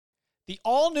The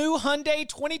all-new Hyundai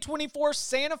 2024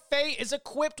 Santa Fe is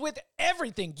equipped with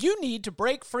everything you need to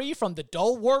break free from the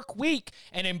dull work week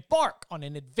and embark on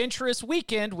an adventurous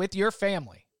weekend with your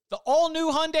family. The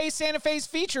all-new Hyundai Santa Fe's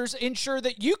features ensure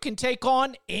that you can take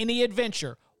on any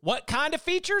adventure. What kind of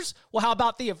features? Well, how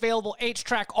about the available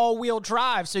H-Track all-wheel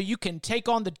drive so you can take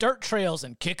on the dirt trails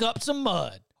and kick up some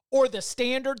mud? Or the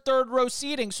standard third-row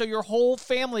seating so your whole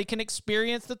family can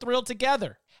experience the thrill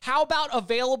together? How about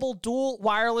available dual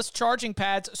wireless charging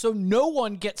pads so no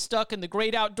one gets stuck in the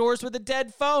great outdoors with a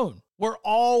dead phone? We're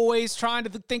always trying to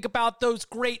think about those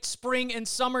great spring and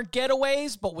summer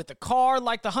getaways, but with a car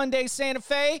like the Hyundai Santa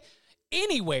Fe,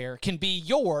 anywhere can be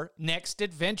your next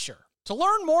adventure. To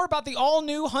learn more about the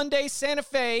all-new Hyundai Santa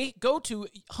Fe, go to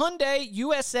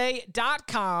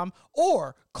HyundaiUSA.com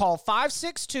or call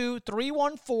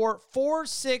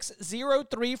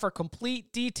 562-314-4603 for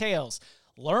complete details.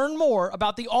 Learn more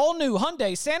about the all-new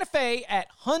Hyundai Santa Fe at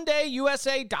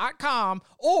HyundaiUSA.com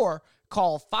or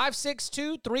call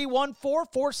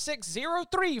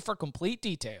 562-314-4603 for complete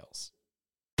details.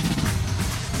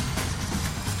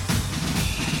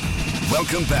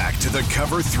 Welcome back to the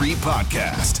Cover 3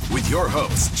 podcast with your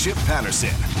hosts, Chip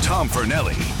Patterson, Tom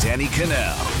Fornelli, Danny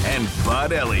Cannell, and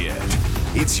Bud Elliott.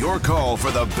 It's your call for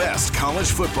the best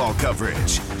college football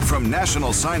coverage, from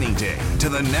National Signing Day to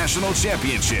the National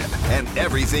Championship and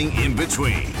everything in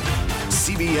between.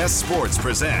 CBS Sports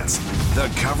presents the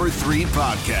Cover 3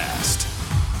 podcast.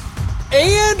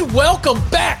 And welcome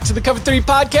back to the Cover 3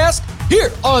 podcast here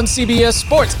on CBS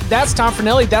Sports. That's Tom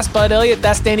Fornelli, that's Bud Elliott,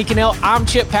 that's Danny Cannell, I'm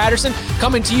Chip Patterson,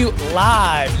 coming to you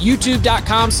live,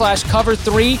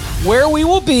 youtube.com/cover3, where we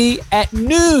will be at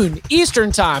noon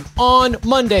Eastern time on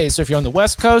Monday. So if you're on the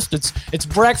West Coast, it's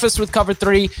breakfast with Cover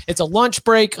 3. It's a lunch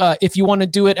break if you want to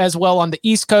do it as well on the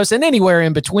East Coast and anywhere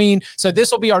in between. So this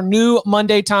will be our new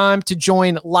Monday time to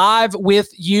join live with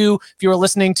you. If you are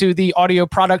listening to the audio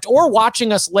product or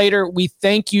watching us later, we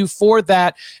thank you for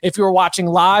that. If you're watching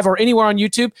live or anywhere on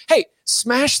YouTube, hey,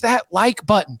 smash that like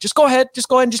button. Just go ahead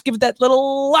and just give it that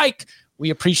little like. We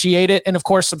appreciate it. And of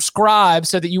course, subscribe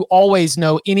so that you always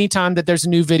know anytime that there's a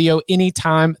new video,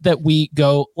 anytime that we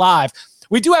go live.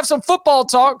 We do have some football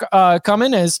talk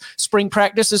coming as spring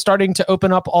practice is starting to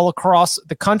open up all across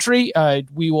the country.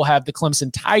 We will have the Clemson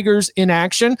Tigers in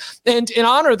action. And in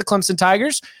honor of the Clemson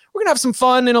Tigers, we're going to have some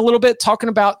fun in a little bit talking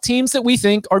about teams that we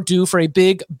think are due for a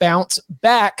big bounce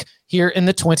back here in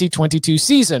the 2022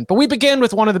 season. But we begin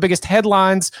with one of the biggest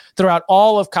headlines throughout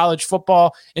all of college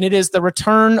football, and it is the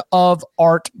return of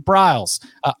Art Briles.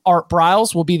 Art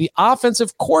Briles will be the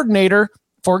offensive coordinator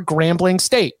for Grambling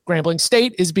State. Grambling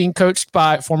State is being coached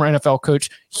by former NFL coach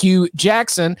Hugh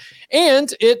Jackson,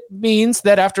 and it means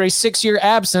that after a 6-year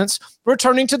absence,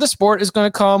 returning to the sport is going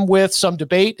to come with some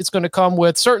debate. It's going to come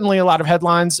with certainly a lot of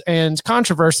headlines and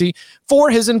controversy for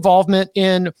his involvement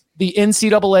in the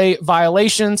NCAA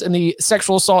violations and the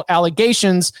sexual assault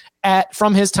allegations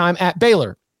from his time at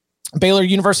Baylor. Baylor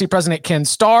University President Ken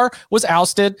Starr was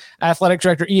ousted. Athletic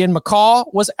Director Ian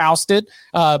McCaw was ousted.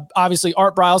 Obviously,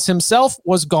 Art Briles himself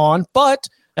was gone, but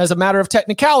as a matter of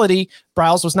technicality,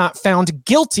 Briles was not found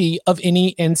guilty of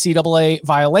any NCAA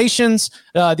violations.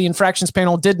 The infractions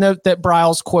panel did note that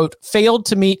Briles, quote, failed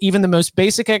to meet even the most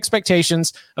basic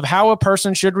expectations of how a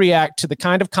person should react to the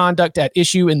kind of conduct at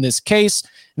issue in this case.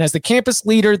 And as the campus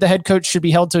leader, the head coach should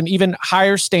be held to an even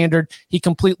higher standard. He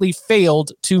completely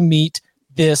failed to meet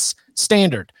this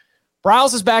standard.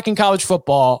 Briles is back in college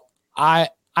football. I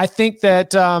think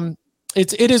that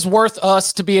it is worth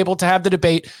us to be able to have the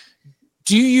debate.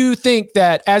 Do you think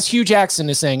that, as Hugh Jackson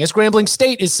is saying, as Grambling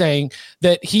State is saying,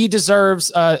 that he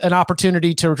deserves an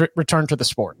opportunity to return to the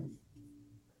sport?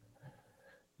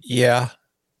 Yeah.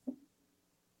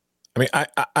 I mean,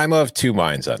 I'm of two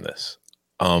minds on this.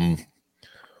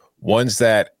 One's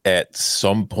that at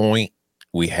some point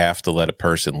we have to let a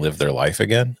person live their life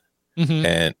again. Mm-hmm.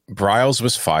 And Briles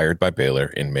was fired by Baylor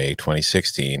in May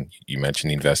 2016. You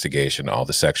mentioned the investigation, all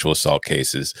the sexual assault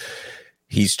cases.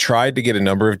 He's tried to get a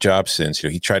number of jobs since.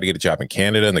 He tried to get a job in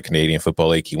Canada in the Canadian Football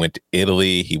League. He went to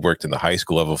Italy. He worked in the high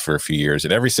school level for a few years.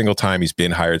 And every single time he's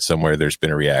been hired somewhere, there's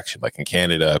been a reaction. Like in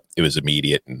Canada, it was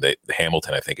immediate. And the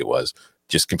Hamilton, I think it was,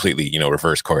 just completely,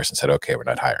 reverse course and said, okay, we're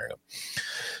not hiring him.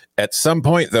 At some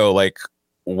point, though, like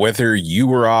whether you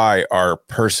or I are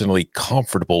personally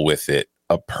comfortable with it,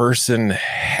 a person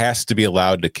has to be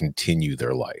allowed to continue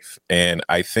their life. And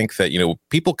I think that,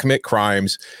 people commit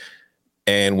crimes,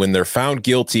 and when they're found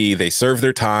guilty, they serve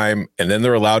their time, and then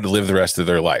they're allowed to live the rest of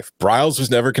their life. Briles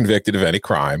was never convicted of any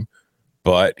crime,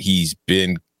 but he's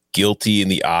been guilty in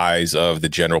the eyes of the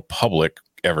general public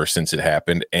ever since it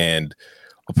happened. And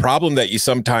a problem that you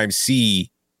sometimes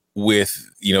see with,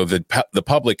 the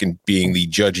public and being the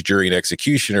judge, jury, and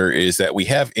executioner is that we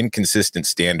have inconsistent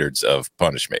standards of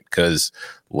punishment. Because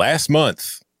last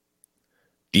month,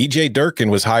 DJ Durkin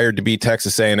was hired to be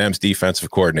Texas A&M's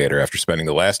defensive coordinator after spending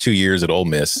the last 2 years at Ole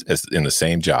Miss in the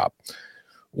same job.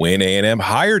 When A&M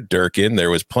hired Durkin, there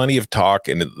was plenty of talk,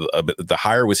 and the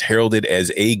hire was heralded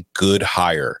as a good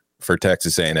hire for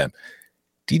Texas A&M.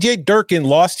 DJ Durkin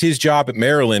lost his job at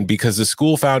Maryland because the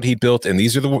school found he built, and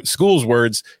these are the school's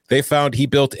words, they found he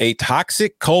built a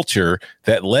toxic culture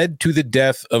that led to the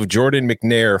death of Jordan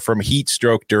McNair from heat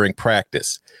stroke during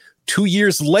practice. 2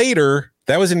 years later,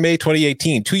 that was in May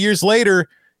 2018. 2 years later,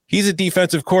 he's a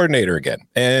defensive coordinator again.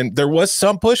 And there was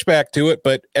some pushback to it,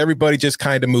 but everybody just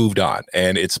kind of moved on,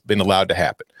 and it's been allowed to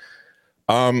happen.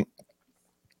 All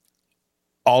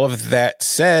of that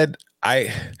said,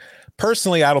 I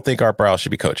don't think Art Briles should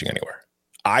be coaching anywhere.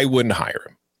 I wouldn't hire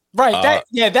him. Right.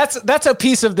 That's a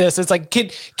piece of this. It's like,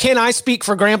 can I speak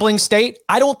for Grambling State?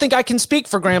 I don't think I can speak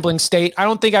for Grambling State. I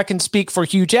don't think I can speak for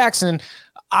Hugh Jackson.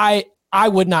 I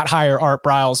would not hire Art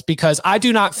Briles because I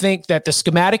do not think that the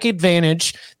schematic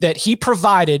advantage that he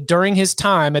provided during his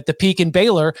time at the Peak in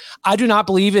Baylor, I do not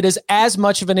believe it is as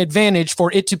much of an advantage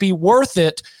for it to be worth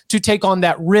it to take on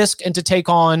that risk and to take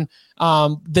on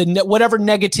whatever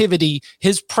negativity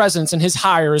his presence and his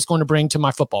hire is going to bring to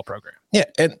my football program. Yeah,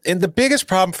 and the biggest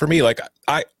problem for me,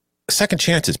 second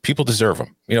chances, people deserve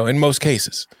them, in most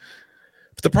cases.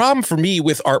 But the problem for me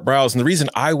with Art Briles, and the reason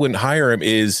I wouldn't hire him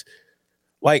is,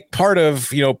 part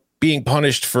of, being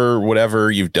punished for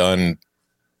whatever you've done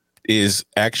is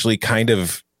actually kind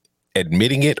of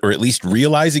admitting it, or at least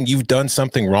realizing you've done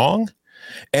something wrong.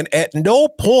 And at no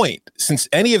point since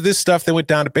any of this stuff that went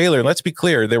down to Baylor, and let's be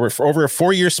clear, there were, for over a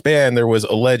 4-year span, there was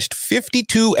alleged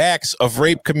 52 acts of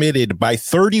rape committed by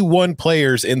 31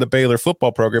 players in the Baylor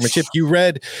football program. And Chip, you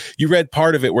read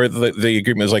part of it where the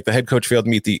agreement was like the head coach failed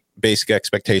to meet the basic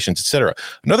expectations, etc.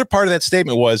 Another part of that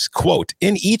statement was, quote,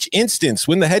 in each instance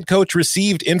when the head coach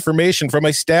received information from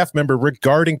a staff member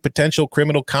regarding potential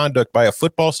criminal conduct by a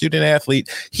football student athlete,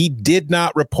 he did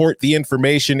not report the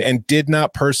information and did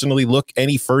not personally look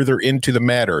any further into the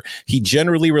matter. He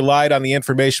generally relied on the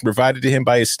information provided to him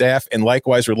by his staff and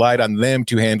likewise relied on them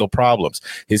to handle problems.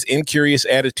 His incurious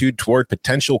attitude toward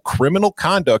potential criminal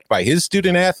conduct by his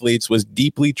student athletes was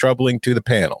deeply troubling to the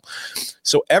panel.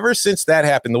 So ever since that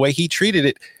happened, the way he treated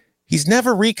it, he's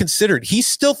never reconsidered. He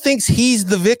still thinks he's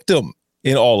the victim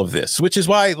in all of this, which is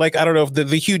why, I don't know, if the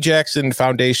Hugh Jackson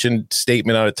Foundation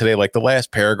statement on it today, the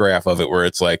last paragraph of it where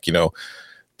it's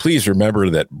please remember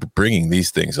that bringing these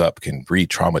things up can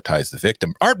re-traumatize the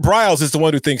victim. Art Briles is the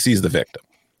one who thinks he's the victim.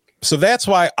 So that's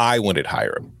why I wouldn't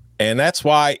hire him. And that's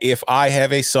why if I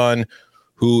have a son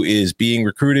who is being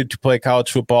recruited to play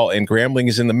college football and Grambling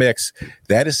is in the mix,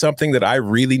 that is something that I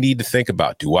really need to think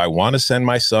about. Do I want to send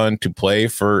my son to play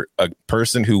for a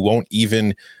person who won't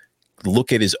even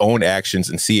look at his own actions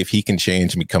and see if he can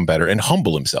change and become better and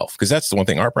humble himself? Because that's the one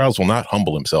thing. Art Briles will not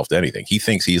humble himself to anything. He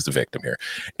thinks he's the victim here.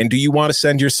 And do you want to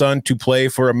send your son to play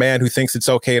for a man who thinks it's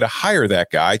okay to hire that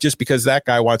guy just because that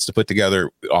guy wants to put together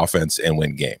offense and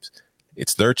win games?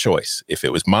 It's their choice. If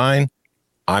it was mine,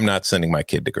 I'm not sending my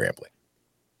kid to Grambling.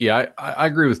 Yeah, I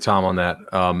agree with Tom on that.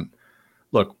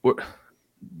 Look,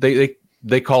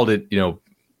 they called it,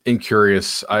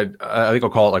 incurious. I think I'll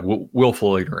call it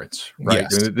willful ignorance, right?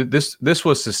 Yes. I mean, this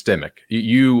was systemic.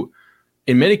 You,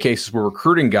 in many cases, were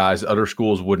recruiting guys that other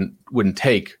schools wouldn't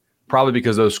take, probably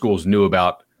because those schools knew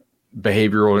about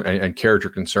behavioral and character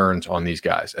concerns on these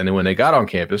guys. And then when they got on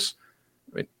campus,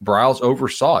 Briles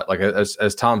oversaw it.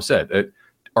 As Tom said,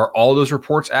 are all those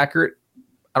reports accurate?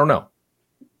 I don't know.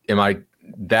 Am I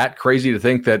that crazy to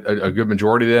think that a good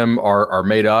majority of them are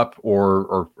made up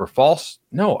or false?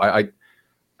 No,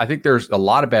 I think there's a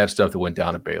lot of bad stuff that went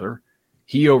down at Baylor.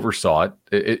 He oversaw it.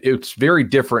 It's very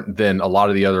different than a lot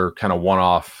of the other kind of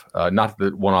one-off. Not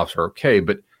that one-offs are okay,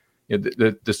 but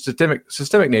the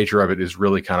systemic nature of it is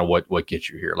really kind of what gets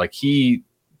you here. He,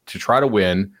 to try to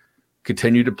win,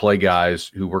 continued to play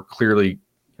guys who were clearly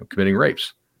committing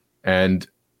rapes, and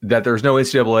that there's no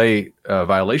NCAA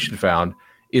violation found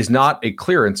is not a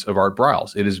clearance of Art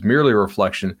Briles. It is merely a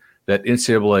reflection that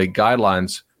NCAA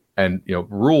guidelines and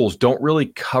rules don't really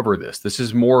cover this. This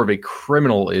is more of a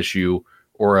criminal issue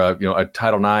or a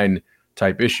Title IX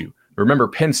type issue. Remember,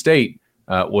 Penn State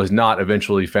was not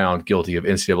eventually found guilty of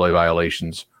NCAA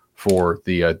violations for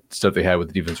the stuff they had with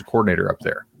the defensive coordinator up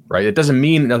there, right? It doesn't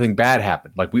mean nothing bad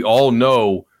happened. We all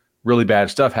know really bad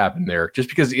stuff happened there. Just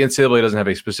because the NCAA doesn't have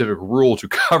a specific rule to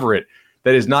cover it,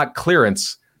 that is not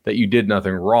clearance that you did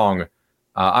nothing wrong.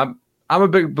 I'm a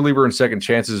big believer in second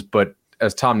chances, but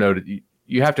as Tom noted,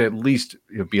 you have to at least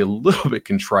be a little bit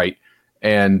contrite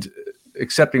and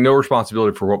accepting no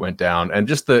responsibility for what went down. And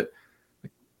just that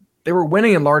they were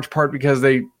winning in large part because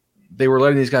they were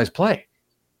letting these guys play.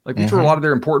 Like these were a lot of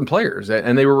their important players,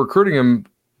 and they were recruiting them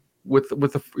with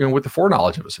the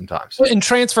foreknowledge of it sometimes. And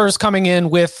transfers coming in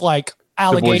with like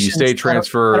allegations. The Boise State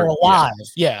transfer. That are alive.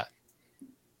 Yeah.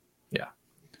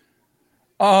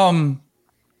 I'm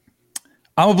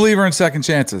a believer in second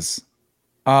chances.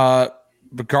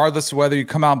 Regardless of whether you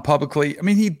come out publicly. I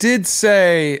mean, he did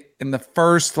say in the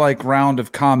first round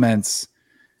of comments,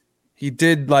 he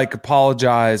did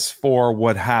apologize for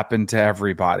what happened to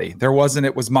everybody. There wasn't,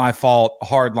 it was my fault,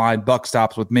 hard line, buck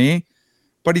stops with me.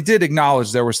 But he did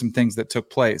acknowledge there were some things that took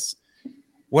place.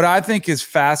 What I think is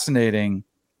fascinating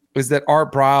is that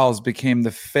Art Briles became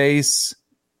the face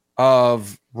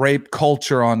of rape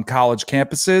culture on college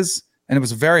campuses. And it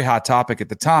was a very hot topic at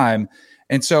the time.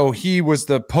 And so he was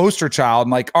the poster child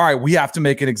and all right, we have to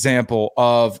make an example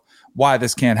of why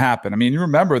this can't happen. I mean, you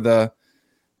remember the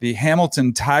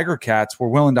Hamilton Tiger Cats were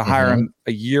willing to hire him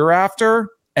a year after,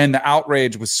 and the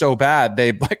outrage was so bad.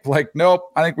 They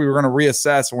nope, I think we were going to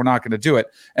reassess and we're not going to do it.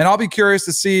 And I'll be curious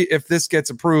to see if this gets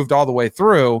approved all the way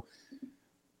through.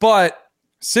 But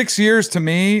 6 years to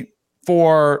me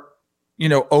for,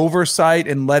 oversight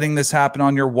and letting this happen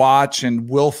on your watch and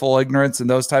willful ignorance and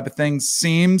those type of things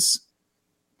seems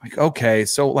okay.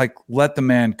 So let the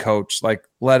man coach,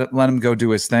 let him go do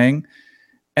his thing.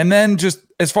 And then just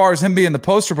as far as him being the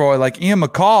poster boy, Ian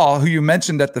McCall, who you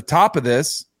mentioned at the top of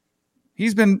this,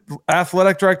 he's been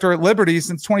athletic director at Liberty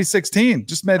since 2016,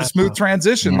 just made a smooth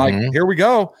transition. Here we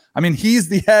go. I mean, he's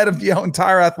the head of the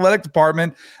entire athletic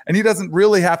department, and he doesn't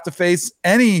really have to face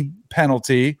any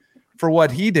penalty for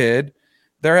what he did.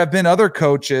 There have been other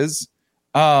coaches,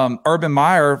 Urban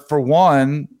Meyer, for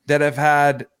one, that have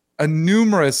had a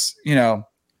numerous,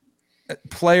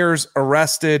 players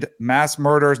arrested, mass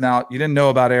murders. Now, you didn't know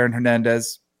about Aaron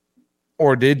Hernandez,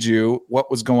 or did you?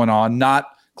 What was going on? Not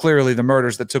clearly the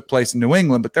murders that took place in New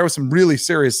England, but there was some really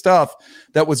serious stuff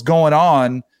that was going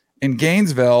on in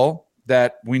Gainesville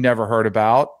that we never heard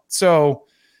about. So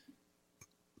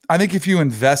I think if you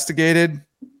investigated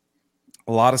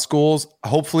a lot of schools,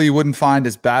 hopefully you wouldn't find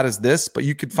as bad as this, but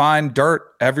you could find dirt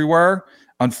everywhere.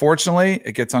 Unfortunately,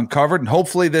 it gets uncovered, and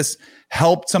hopefully this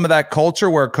helped some of that culture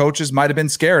where coaches might have been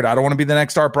scared. I don't want to be the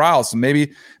next Art Briles. So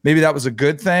maybe that was a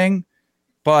good thing,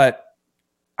 but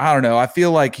I don't know. I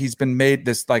feel like he's been made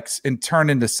this and turned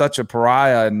into such a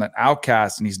pariah and an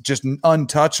outcast, and he's just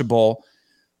untouchable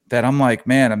that I'm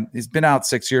man, he's been out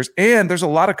 6 years, and there's a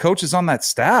lot of coaches on that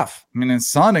staff. I mean, his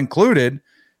son included,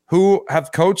 who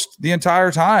have coached the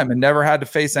entire time and never had to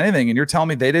face anything. And you're telling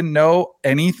me they didn't know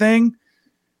anything?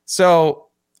 So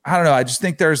I don't know. I just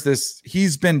think there's this,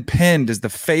 he's been pinned as the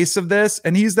face of this,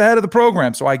 and he's the head of the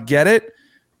program. So I get it,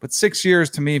 but 6 years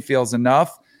to me feels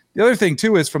enough. The other thing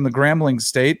too is from the Grambling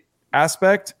State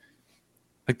aspect,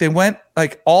 they went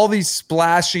all these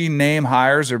splashy name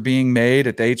hires are being made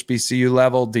at the HBCU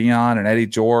level, Dion and Eddie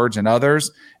George and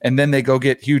others. And then they go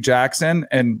get Hugh Jackson,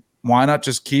 and why not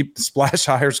just keep the splash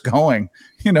hires going?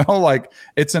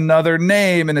 It's another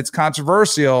name and it's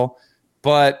controversial,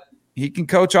 but he can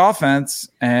coach offense,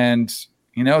 and,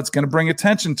 it's going to bring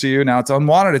attention to you. Now it's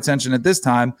unwanted attention at this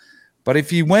time, but if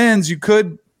he wins, you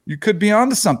could be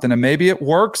onto something, and maybe it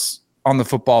works on the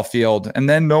football field. And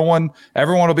then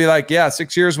everyone will be yeah,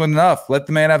 6 years was enough. Let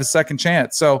the man have a second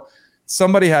chance. So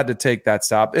somebody had to take that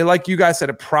stop. Like you guys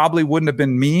said, it probably wouldn't have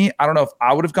been me. I don't know if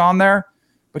I would have gone there,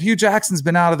 but Hugh Jackson's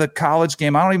been out of the college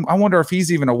game. I wonder if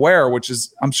he's even aware, which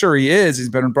is, I'm sure he is. He's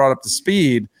been brought up to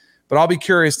speed, but I'll be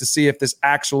curious to see if this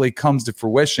actually comes to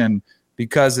fruition,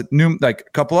 because a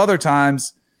couple other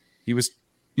times he was,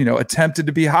 attempted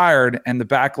to be hired, and the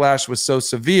backlash was so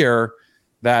severe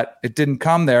that it didn't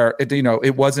come there.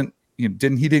 It wasn't, he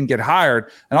didn't get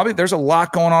hired. And there's a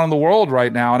lot going on in the world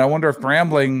right now. And I wonder if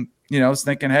Grambling, is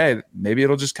thinking, hey, maybe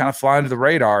it'll just kind of fly under the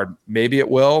radar. Maybe it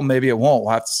will, maybe it won't.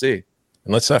 We'll have to see.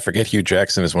 And let's not forget, Hugh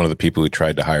Jackson is one of the people who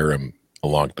tried to hire him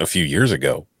a few years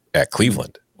ago at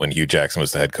Cleveland when Hugh Jackson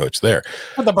was the head coach there.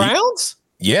 For the Browns?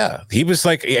 He was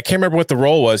I can't remember what the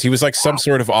role was. He was some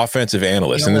sort of offensive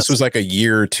analyst, and this was a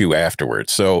year or two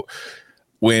afterwards. So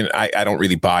when I don't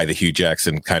really buy the Hugh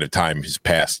Jackson kind of time has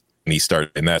passed and he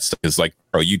started, and that's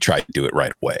bro, you tried to do it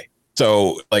right away.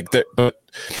 So but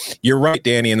you're right,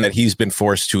 Danny, in that he's been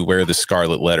forced to wear the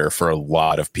scarlet letter for a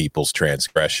lot of people's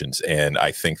transgressions. And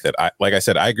I think that like I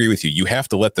said, I agree with you. You have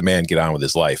to let the man get on with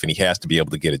his life, and he has to be able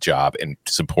to get a job and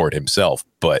support himself.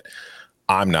 But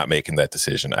I'm not making that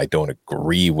decision. I don't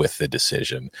agree with the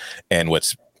decision. And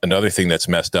what's another thing that's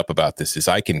messed up about this is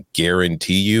I can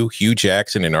guarantee you Hugh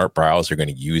Jackson and Art Briles are going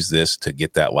to use this to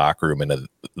get that locker room into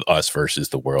us versus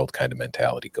the world kind of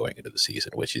mentality going into the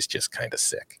season, which is just kind of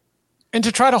sick. And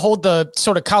to try to hold the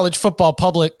sort of college football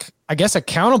public, I guess,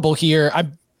 accountable here,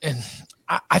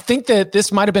 I think that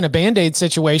this might have been a Band-Aid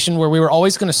situation where we were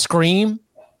always going to scream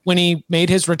when he made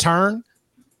his return.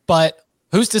 But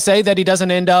who's to say that he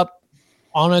doesn't end up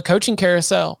on a coaching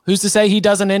carousel? Who's to say he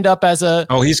doesn't end up as a...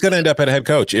 Oh, he's going to end up at a head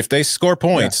coach. If they score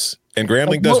points and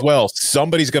Grambling does well,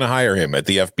 somebody's going to hire him at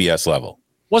the FBS level.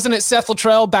 Wasn't it Seth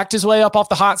Luttrell backed his way up off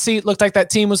the hot seat? Looked like that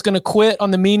team was going to quit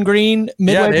on the Mean Green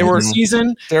midway through the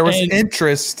season. There was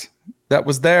interest that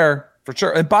was there for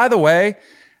sure. And by the way,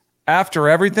 after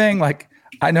everything, like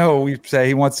I know we say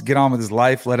he wants to get on with his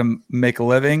life, let him make a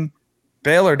living.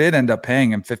 Baylor did end up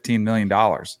paying him $15 million.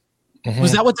 Mm-hmm.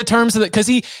 Was that what the terms of it? Because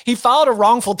he filed a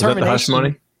wrongful termination. Hush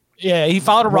money? Yeah, he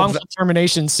filed a wrongful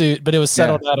termination suit, but it was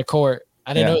settled out of court.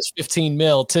 I didn't know it was 15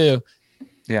 mil too.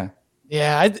 Yeah.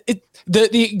 Yeah,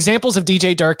 the examples of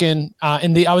DJ Durkin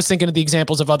and I was thinking of the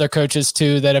examples of other coaches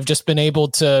too that have just been able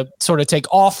to sort of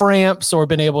take off ramps or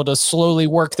been able to slowly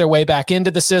work their way back into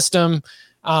the system.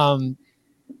 I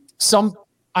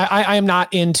am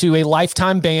not into a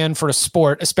lifetime ban for a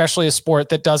sport, especially a sport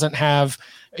that doesn't have.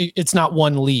 It's not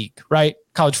one league, right?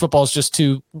 College football is just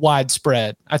too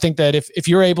widespread. I think that if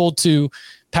you're able to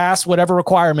pass whatever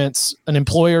requirements an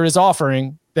employer is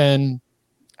offering, then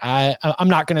I'm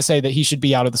not going to say that he should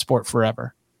be out of the sport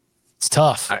forever. It's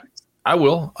tough. I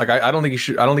will. Like I don't think he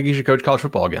should. I don't think he should coach college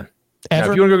football again. Ever?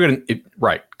 Now, if you want to go get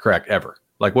right, correct, ever.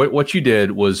 Like what you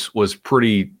did was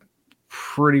pretty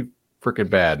freaking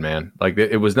bad, man. Like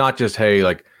it was not just hey,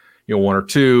 one or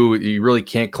two. You really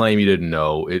can't claim you didn't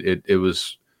know. It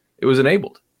was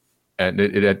enabled, and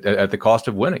it at the cost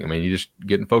of winning. I mean, you just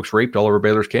getting folks raped all over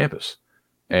Baylor's campus,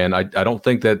 and I don't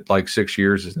think that 6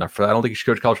 years is enough for that. I don't think you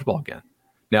should coach college football again.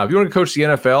 Now, if you want to coach the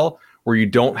NFL where you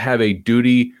don't have a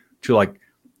duty to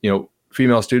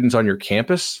female students on your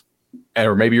campus,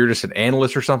 or maybe you're just an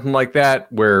analyst or something like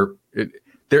that, where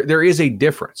there is a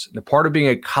difference. And the part of being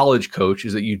a college coach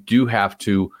is that you do have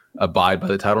to abide by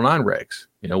the Title IX regs,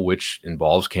 which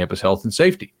involves campus health and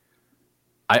safety.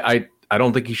 I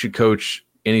don't think he should coach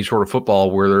any sort of football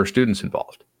where there are students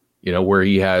involved, where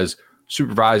he has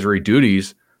supervisory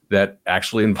duties that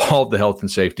actually involve the health and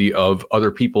safety of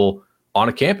other people on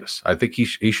a campus. I think he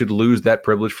should lose that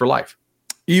privilege for life.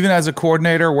 Even as a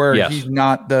coordinator where he's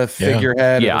not the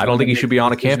figurehead. Yeah, I don't think he should be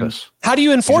on a campus. How do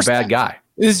you enforce he's a bad guy?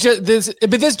 It's just this,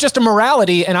 but this is just a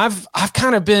morality, and I've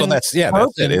kind of been. Well, that's it.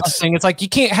 It's like you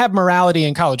can't have morality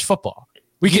in college football.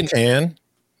 You can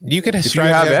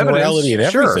strive to have morality in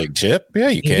everything, Chip. Yeah,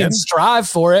 you can strive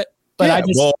for it, but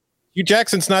Hugh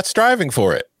Jackson's not striving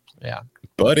for it. Yeah,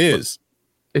 but is.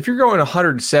 If you're going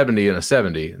 170 and a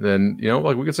 70, then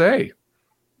we could say, hey,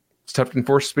 it's tough to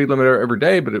enforce the speed limit every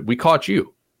day, but we caught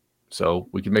you. So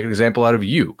we can make an example out of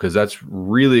you because that's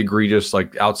really egregious,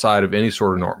 outside of any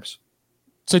sort of norms.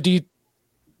 So do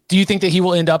you think that he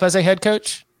will end up as a head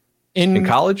coach in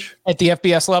college at the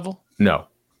FBS level? No.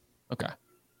 Okay.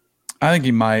 I think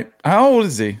he might. How old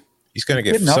is he? He's going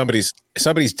to get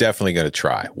somebody's definitely going to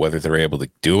try. Whether they're able to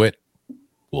do it,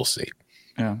 we'll see.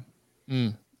 Yeah.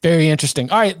 Very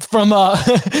interesting. All right, from a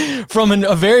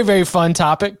very, very fun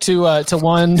topic to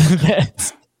one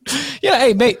that's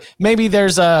hey, maybe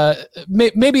there's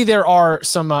maybe there are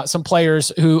some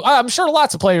players who I'm sure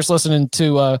lots of players listening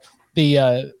to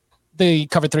the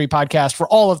Cover 3 podcast for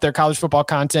all of their college football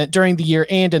content during the year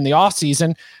and in the off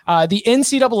season. The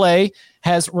NCAA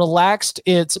has relaxed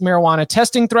its marijuana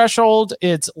testing threshold.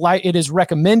 It is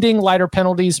recommending lighter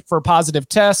penalties for positive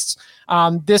tests.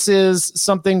 This is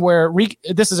something where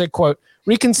this is a quote.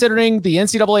 Reconsidering the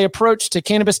NCAA approach to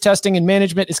cannabis testing and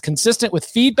management is consistent with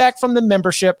feedback from the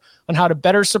membership on how to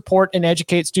better support and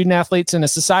educate student athletes in a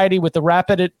society with the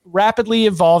rapidly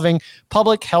evolving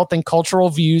public health and cultural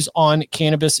views on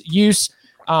cannabis use.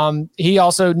 He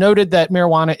also noted that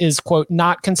marijuana is, quote,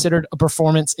 not considered a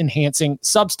performance enhancing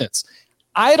substance.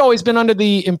 I had always been under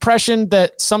the impression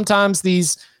that sometimes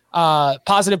these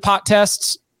positive pot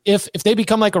tests, if they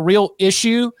become a real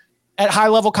issue at high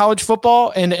level college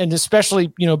football, and especially,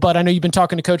 Bud, I know you've been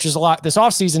talking to coaches a lot this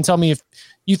offseason. Tell me if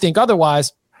you think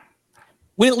otherwise.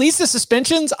 When it leads to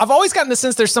suspensions, I've always gotten the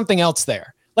sense there's something else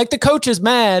there. The coach is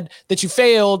mad that you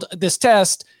failed this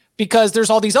test because there's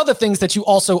all these other things that you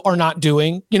also are not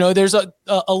doing. There's a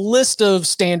list of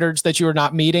standards that you are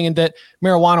not meeting, and that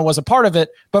marijuana was a part of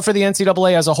it. But for the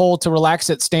NCAA as a whole to relax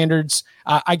its standards,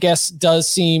 I guess does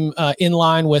seem in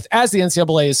line with, as the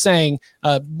NCAA is saying,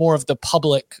 more of the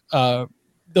public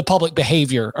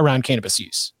behavior around cannabis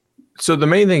use. So the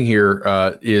main thing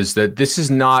here is that this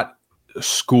is not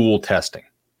school testing,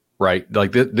 right?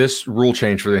 Like this rule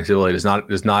change for the NCAA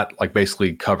does not like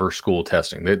basically cover school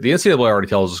testing. The NCAA already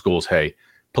tells the schools, hey,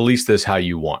 police this how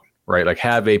you want, right? Like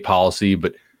have a policy.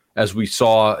 But as we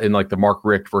saw in like the Mark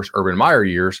Richt versus Urban Meyer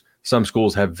years, some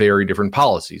schools have very different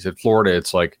policies. At Florida,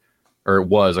 it's like, or it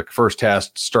was like first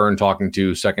test, Stern talking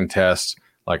to, second test,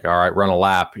 like, all right, run a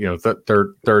lap,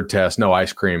 third test, no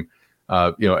ice cream.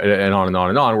 And on and on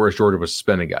and on, whereas Georgia was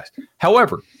suspending guys.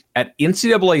 However, at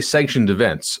NCAA sanctioned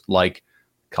events like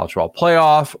college football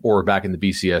playoff or back in the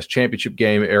BCS championship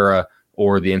game era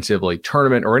or the NCAA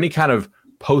tournament or any kind of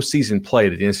postseason play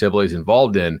that the NCAA is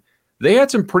involved in, they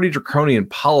had some pretty draconian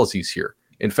policies here.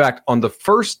 In fact, on the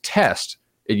first test,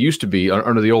 it used to be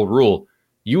under the old rule,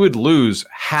 you would lose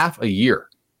half a year,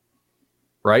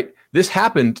 right? This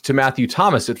happened to Matthew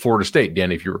Thomas at Florida State,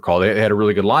 Danny, if you recall. They had a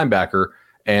really good linebacker,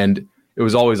 and it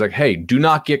was always like, hey, do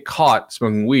not get caught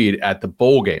smoking weed at the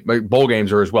bowl game. Bowl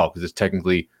games are as well because it's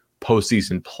technically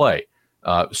postseason play.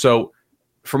 So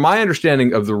from my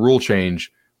understanding of the rule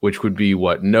change, which would be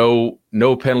what? No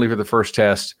penalty for the first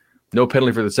test, no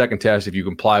penalty for the second test if you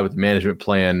comply with the management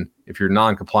plan. If you're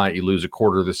non-compliant, you lose a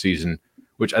quarter of the season,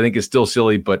 which I think is still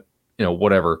silly, but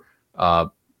whatever.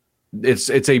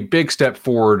 It's a big step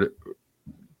forward.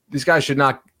 These guys should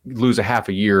not lose a half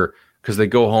a year because they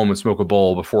go home and smoke a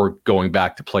bowl before going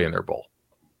back to play in their bowl.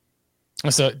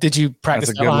 So did you practice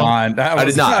That's a good line? I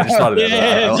did not. I just thought of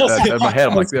that. In my head,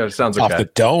 I'm like, yeah, it sounds off okay. the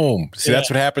dome. See, that's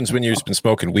what happens when you've been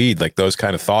smoking weed. Like those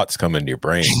kind of thoughts come into your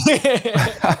brain.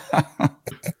 I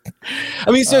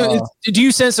mean, so do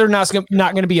you sense there's not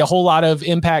going to be a whole lot of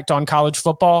impact on college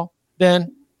football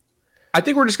then? I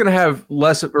think we're just going to have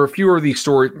less or fewer of these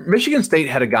stories. Michigan State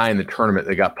had a guy in the tournament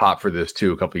that got popped for this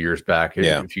too a couple of years back.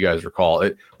 Yeah. If you guys recall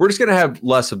it, we're just going to have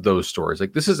less of those stories.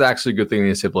 Like this is actually a good thing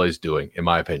the NCAA is doing, in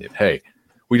my opinion. Hey,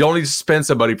 we don't need to suspend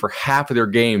somebody for half of their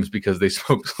games because they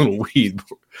smoked a little weed.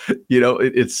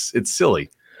 It's silly.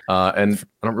 And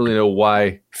I don't really know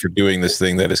why. For doing this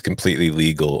thing that is completely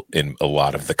legal in a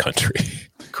lot of the country.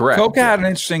 Correct. Coke had an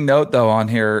interesting note, though, on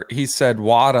here. He said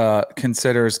WADA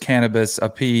considers cannabis a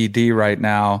PED right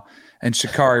now. And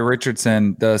Sha'Carri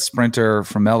Richardson, the sprinter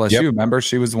from LSU, remember,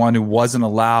 she was the one who wasn't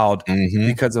allowed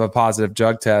because of a positive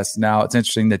drug test. Now, it's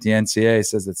interesting that the NCAA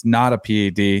says it's not a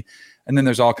PED. And then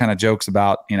there's all kind of jokes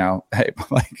about, hey,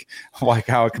 like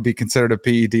how it could be considered a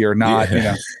PED or not.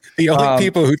 Yeah. The only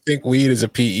people who think weed is a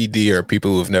PED are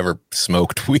people who have never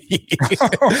smoked weed.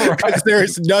 Because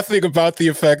there's nothing about the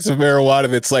effects of marijuana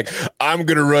that's like, I'm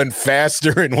going to run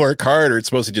faster and work harder. It's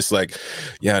supposed to just like,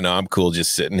 yeah, no, I'm cool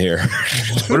just sitting here.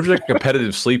 What if you're a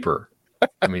competitive sleeper?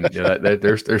 I mean,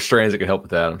 there's strains that can help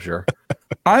with that, I'm sure.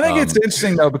 I think it's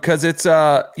interesting, though, because it's,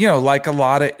 like a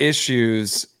lot of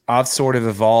issues, I've sort of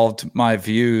evolved my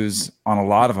views on a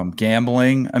lot of them.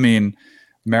 Gambling, I mean,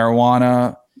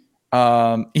 marijuana,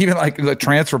 even like the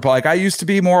transfer. Like I used to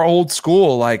be more old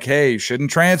school, like, hey, you shouldn't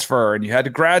transfer and you had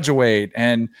to graduate.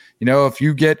 And, if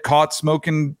you get caught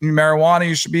smoking marijuana,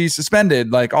 you should be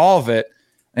suspended, like all of it.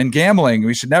 And gambling,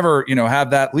 we should never, have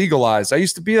that legalized. I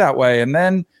used to be that way. And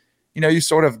then, you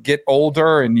sort of get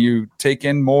older and you take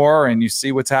in more and you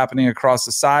see what's happening across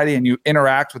society and you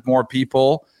interact with more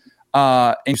people.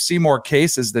 And you see more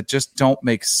cases that just don't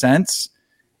make sense.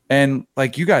 And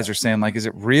like you guys are saying, like, is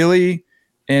it really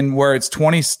in where it's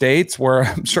 20 states where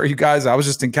I'm sure you guys, I was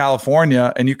just in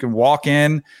California and you can walk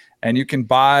in and you can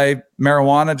buy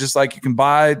marijuana just like you can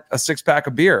buy a 6-pack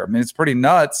of beer. I mean, it's pretty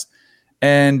nuts.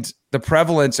 And the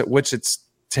prevalence at which it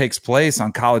takes place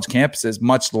on college campuses,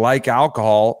 much like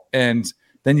alcohol. And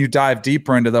then you dive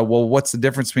deeper into what's the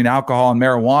difference between alcohol and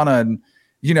marijuana? And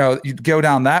you go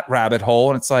down that rabbit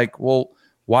hole and it's like, well,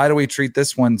 why do we treat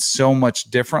this one so much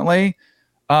differently?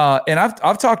 And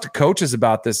I've talked to coaches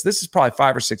about this. This is probably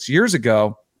 5 or 6 years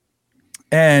ago.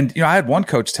 And, I had one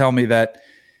coach tell me that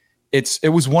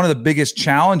it was one of the biggest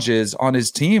challenges on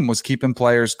his team was keeping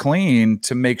players clean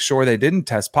to make sure they didn't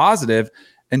test positive.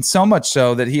 And so much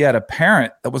so that he had a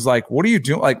parent that was like, what are you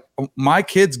doing? Like, my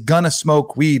kid's gonna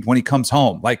smoke weed when he comes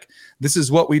home. Like, this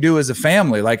is what we do as a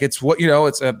family. Like, it's what,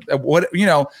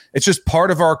 it's just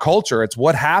part of our culture. It's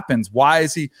what happens. Why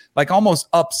is he like almost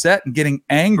upset and getting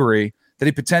angry that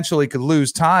he potentially could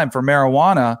lose time for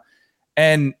marijuana?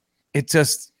 And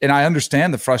and I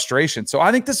understand the frustration. So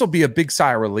I think this will be a big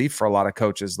sigh of relief for a lot of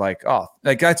coaches. Like,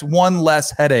 that's one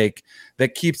less headache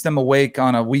that keeps them awake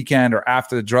on a weekend or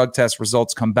after the drug test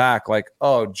results come back. Like,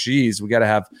 oh, geez, we got to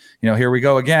have, here we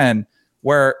go again,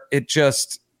 where it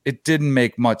didn't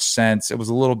make much sense. It was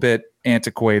a little bit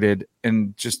antiquated,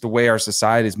 and just the way our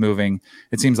society is moving,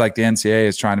 it seems like the NCAA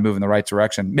is trying to move in the right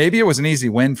direction. Maybe it was an easy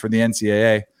win for the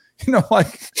NCAA.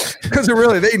 because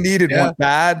really they needed one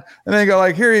bad, and they go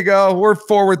like, here you go, we're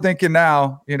forward thinking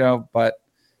now, but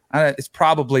it's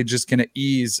probably just going to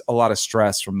ease a lot of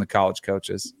stress from the college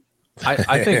coaches.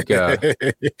 I think well done, dude.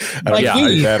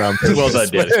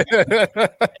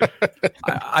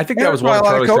 I think that was one of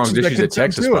Charlie Strong's issues at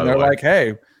Texas. By the way, they're like,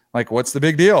 hey, what's the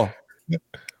big deal?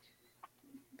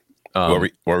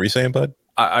 What were you saying, bud?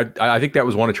 I think that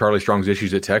was one of Charlie Strong's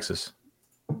issues at Texas,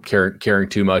 caring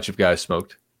too much if guys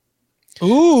smoked.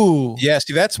 Ooh, yeah.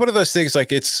 See, that's one of those things.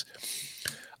 Like,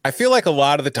 I feel like a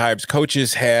lot of the times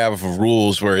coaches have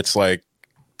rules where it's like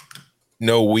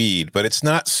no weed, but it's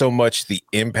not so much the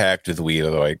impact of the weed,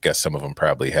 although I guess some of them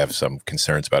probably have some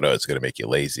concerns about, it's going to make you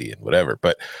lazy and whatever.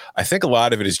 But I think a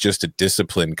lot of it is just a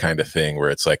discipline kind of thing where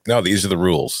it's like, no, these are the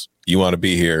rules. You want to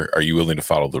be here. Are you willing to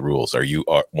follow the rules? Are you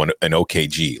an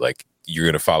OKG? Like, you're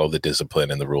going to follow the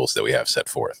discipline and the rules that we have set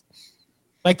forth.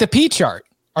 Like the P chart.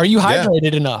 Are you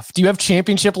hydrated enough? Do you have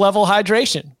championship level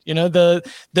hydration?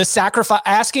 The sacrifice,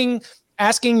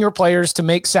 asking your players to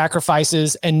make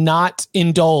sacrifices and not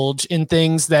indulge in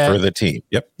things that for the team.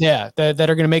 Yep. Yeah. That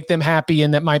are going to make them happy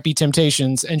and that might be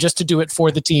temptations, and just to do it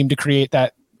for the team to create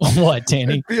that. What,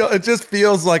 Danny? It just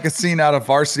feels like a scene out of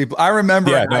Varsity. I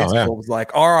remember in high school, it was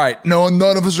like, all right, none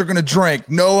of us are going to drink,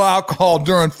 no alcohol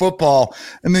during football.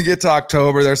 And then get to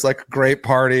October, there's like a great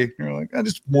party. You're like,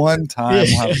 just one time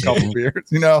we'll have a couple beers,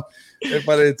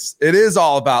 But it is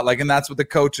all about and that's what the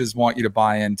coaches want you to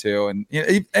buy into. And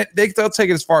they'll take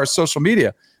it as far as social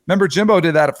media. Remember, Jimbo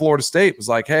did that at Florida State. It was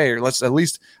like, hey, let's at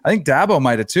least, I think Dabo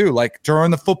might have too,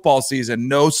 during the football season,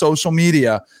 no social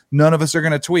media. None of us are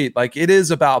going to tweet. It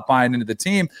is about buying into the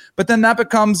team. But then that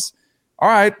becomes, all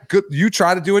right, good. You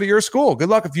try to do it at your school. Good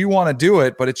luck if you want to do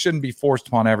it, but it shouldn't be forced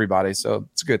upon everybody. So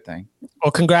it's a good thing.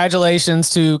 Well,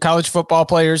 congratulations to college football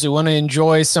players who want to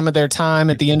enjoy some of their time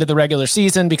at the end of the regular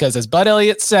season, because as Bud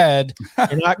Elliott said,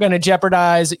 you're not going to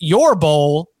jeopardize your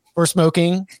bowl for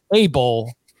smoking a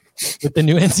bowl with the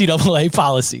new NCAA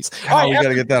policies. Oh, we got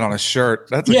to get that on a shirt.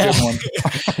 That's a good one.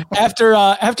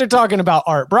 After talking about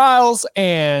Art Briles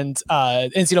and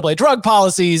NCAA drug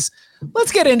policies,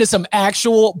 let's get into some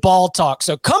actual ball talk.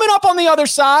 So coming up on the other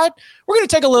side, we're going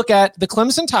to take a look at the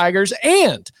Clemson Tigers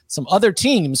and some other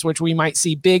teams which we might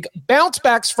see big bounce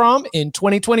backs from in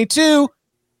 2022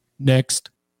 next.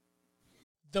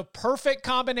 The perfect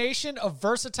combination of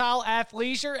versatile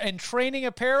athleisure and training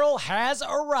apparel has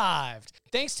arrived.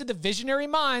 Thanks to the visionary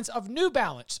minds of New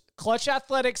Balance, Clutch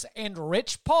Athletics, and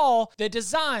Rich Paul, the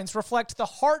designs reflect the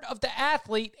heart of the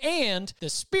athlete and the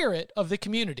spirit of the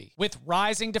community. With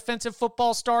rising defensive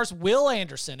football stars Will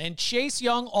Anderson and Chase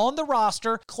Young on the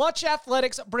roster, Clutch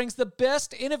Athletics brings the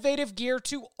best innovative gear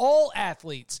to all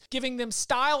athletes, giving them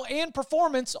style and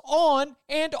performance on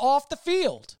and off the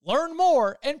field. Learn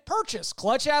more and purchase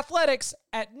Clutch Athletics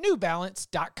at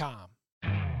newbalance.com.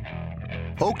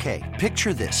 Okay,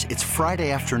 picture this. It's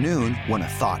Friday afternoon when a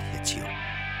thought hits you.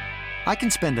 I can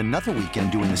spend another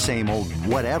weekend doing the same old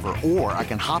whatever, or I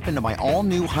can hop into my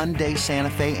all-new Hyundai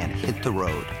Santa Fe and hit the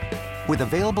road. With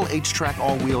available H-Track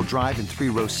all-wheel drive and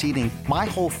 3-row seating, my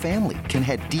whole family can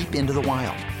head deep into the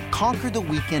wild. Conquer the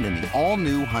weekend in the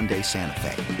all-new Hyundai Santa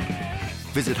Fe.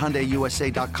 Visit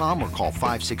HyundaiUSA.com or call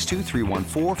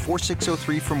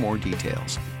 562-314-4603 for more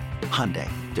details. Hyundai,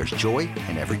 there's joy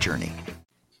in every journey.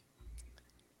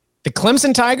 The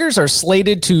Clemson Tigers are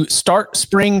slated to start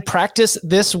spring practice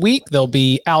this week. They'll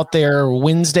be out there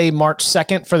Wednesday, March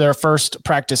 2nd for their first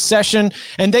practice session.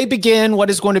 And they begin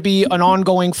what is going to be an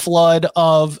ongoing flood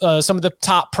of some of the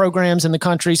top programs in the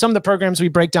country, some of the programs we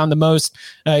break down the most,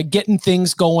 getting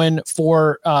things going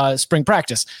for spring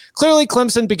practice. Clearly,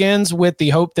 Clemson begins with the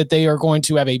hope that they are going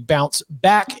to have a bounce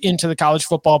back into the college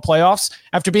football playoffs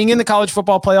after being in the college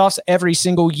football playoffs every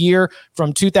single year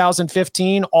from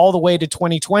 2015 all the way to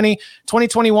 2020.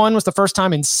 2021 was the first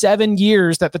time in 7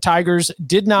 years that the Tigers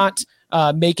did not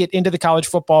make it into the college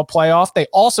football playoff. They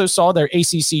also saw their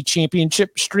ACC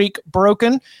championship streak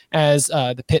broken as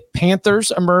the Pitt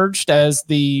Panthers emerged as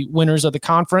the winners of the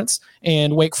conference,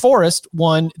 and Wake Forest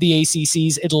won the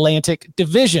ACC's Atlantic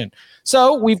Division.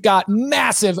 So we've got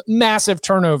massive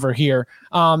turnover here.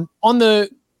 On the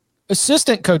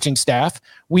assistant coaching staff,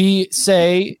 we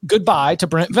say goodbye to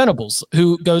Brent Venables,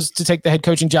 who goes to take the head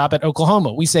coaching job at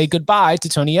Oklahoma. We say goodbye to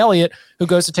Tony Elliott, who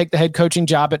goes to take the head coaching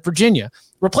job at Virginia.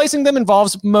 Replacing them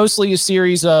involves mostly a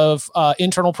series of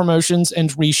internal promotions and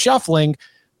reshuffling,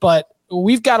 but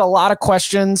we've got a lot of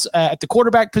questions at the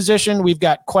quarterback position. We've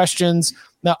got questions,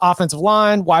 the offensive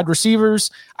line, wide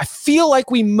receivers. I feel like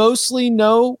we mostly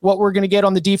know what we're going to get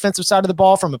on the defensive side of the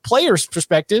ball from a player's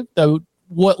perspective, though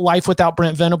what life without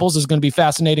Brent Venables is going to be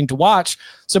fascinating to watch.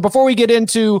 So before we get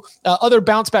into other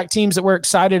bounce back teams that we're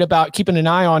excited about keeping an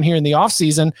eye on here in the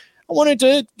offseason, I wanted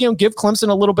to give Clemson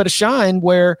a little bit of shine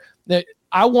where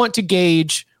I want to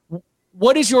gauge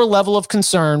what is your level of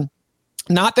concern,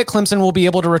 not that Clemson will be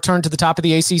able to return to the top of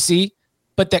the ACC,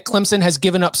 but that Clemson has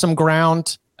given up some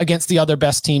ground against the other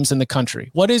best teams in the country.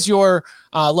 What is your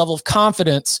level of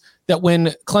confidence that when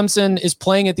Clemson is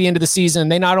playing at the end of the season,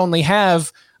 they not only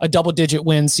have a double-digit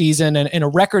win season and a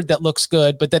record that looks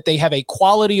good, but that they have a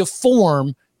quality of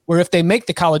form where if they make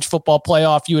the college football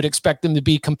playoff, you would expect them to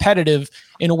be competitive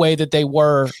in a way that they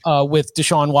were with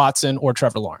Deshaun Watson or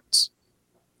Trevor Lawrence?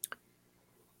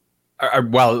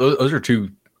 Wow, those are two,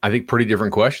 I think, pretty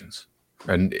different questions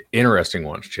and interesting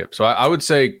ones, Chip. So I would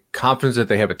say confidence that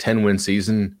they have a 10-win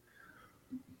season.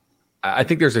 I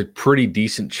think there's a pretty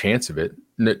decent chance of it.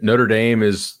 Notre Dame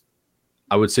is,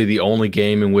 I would say, the only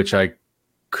game in which I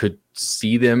could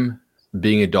see them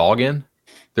being a dog in.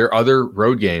 Their other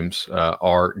road games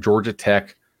are Georgia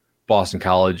Tech, Boston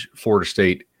College, Florida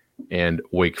State, and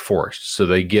Wake Forest. So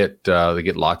they get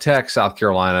La Tech, South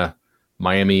Carolina,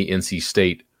 Miami, NC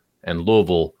State, and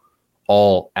Louisville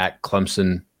all at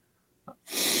Clemson.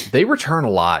 They return a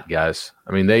lot, guys.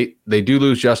 I mean, they do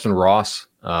lose Justin Ross,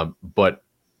 but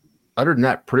other than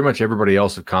that, pretty much everybody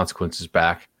else of consequence is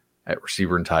back at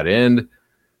receiver and tight end.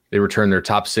 They return their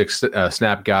top 6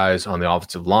 snap guys on the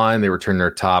offensive line. They return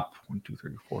their top 1, 2,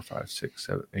 3, 4, 5, 6,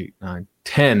 7, 8, 9,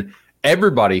 10.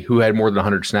 Everybody who had more than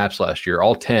 100 snaps last year,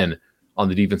 all 10 on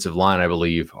the defensive line, I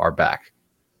believe, are back.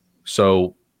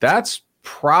 So that's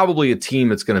probably a team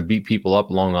that's going to beat people up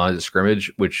along the lines of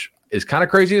scrimmage, which is kind of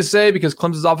crazy to say because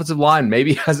Clemson's offensive line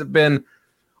maybe hasn't been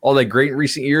all that great in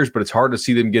recent years, but it's hard to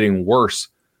see them getting worse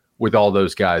with all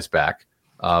those guys back.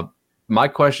 My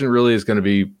question really is going to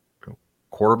be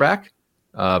quarterback,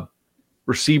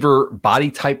 receiver body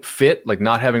type fit, like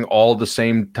not having all the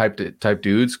same type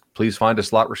dudes. Please find a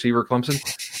slot receiver, Clemson,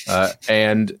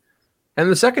 and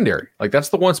the secondary. Like that's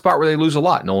the one spot where they lose a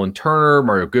lot. Nolan Turner,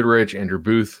 Mario Goodrich, Andrew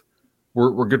Booth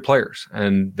were good players,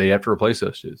 and they have to replace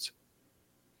those dudes.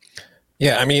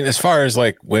 Yeah, I mean, as far as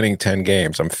like winning 10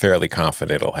 games, I'm fairly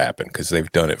confident it'll happen because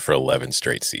they've done it for 11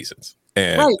 straight seasons.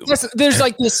 And right.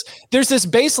 There's this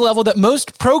base level that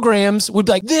most programs would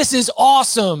be like, this is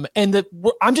awesome. And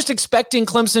I'm just expecting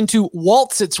Clemson to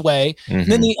waltz its way. Mm-hmm.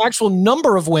 And then the actual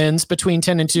number of wins between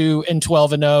 10-2 and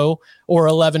 12-0 or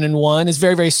 11-1 is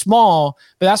very, very small.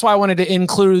 But that's why I wanted to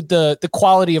include the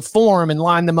quality of form and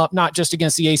line them up, not just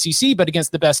against the ACC, but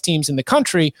against the best teams in the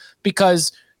country,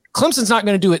 because Clemson's not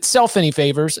going to do itself any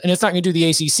favors, and it's not going to do the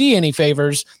ACC any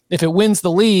favors if it wins the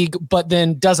league, but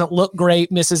then doesn't look great,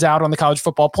 misses out on the college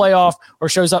football playoff, or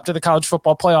shows up to the college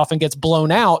football playoff and gets blown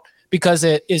out because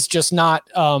it is just not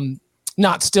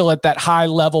still at that high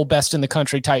level, best in the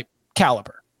country type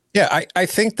caliber. Yeah, I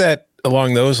think that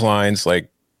along those lines,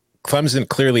 like Clemson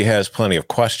clearly has plenty of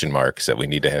question marks that we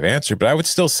need to have answered, but I would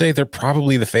still say they're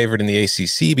probably the favorite in the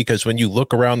ACC because when you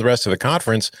look around the rest of the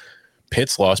conference,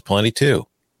 Pitt's lost plenty too.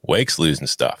 Wake's losing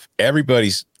stuff.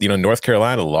 Everybody's, North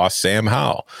Carolina lost Sam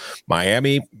Howell.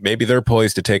 Miami, maybe they're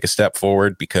poised to take a step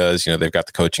forward because, they've got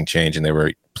the coaching change and they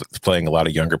were playing a lot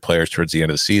of younger players towards the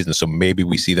end of the season. So maybe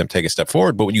we see them take a step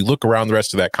forward. But when you look around the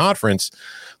rest of that conference,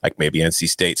 like maybe NC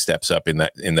State steps up in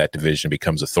that division,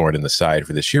 becomes a thorn in the side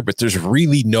for this year. But there's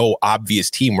really no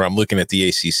obvious team where I'm looking at the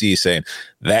ACC saying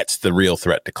that's the real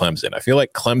threat to Clemson. I feel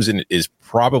like Clemson is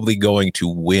probably going to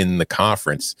win the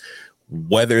conference.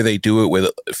 Whether they do it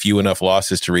with a few enough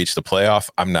losses to reach the playoff,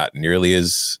 I'm not nearly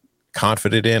as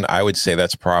confident in. I would say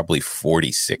that's probably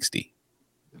 40-60.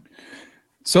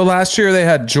 So last year they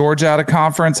had Georgia out of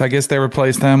conference. I guess they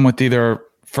replaced them with either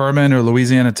Furman or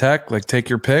Louisiana Tech. Like, take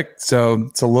your pick. So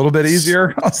it's a little bit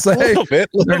easier, I'll say. A little bit.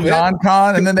 They're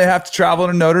non-con, and then they have to travel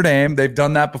to Notre Dame. They've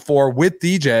done that before with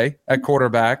DJ at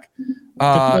quarterback.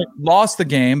 Lost the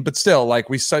game, but still, like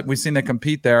we've seen them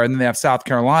compete there. And then they have South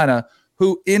Carolina,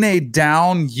 who in a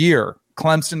down year,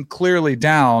 Clemson clearly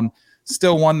down,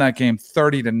 still won that game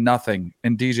 30-0,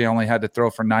 and DJ only had to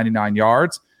throw for 99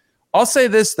 yards. I'll say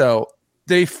this, though.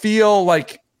 They feel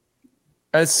like,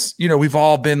 as we've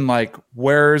all been like,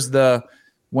 when's the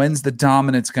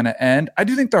dominance going to end? I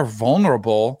do think they're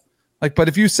vulnerable. Like, but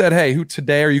if you said, hey, who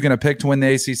today are you going to pick to win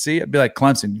the ACC? I'd be like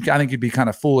Clemson. I think you'd be kind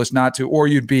of foolish not to, or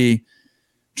you'd be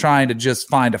trying to just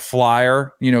find a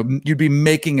flyer. You'd be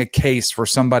making a case for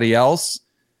somebody else,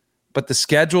 but the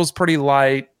schedule's pretty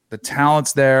light. The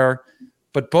talent's there,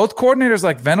 but both coordinators,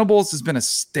 like Venables has been a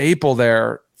staple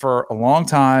there for a long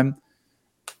time.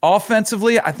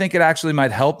 Offensively, I think it actually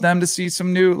might help them to see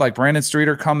some new, like Brandon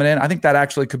Streeter coming in. I think that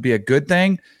actually could be a good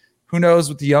thing. Who knows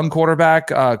what the young quarterback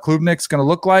Klubnik's going to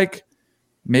look like?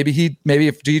 Maybe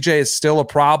if DJ is still a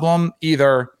problem,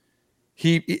 either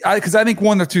because I think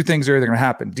one of two things are either going to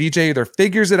happen. DJ either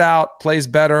figures it out, plays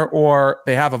better, or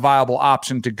they have a viable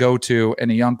option to go to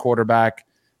and a young quarterback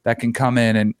that can come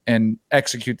in and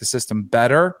execute the system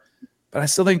better. But I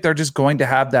still think they're just going to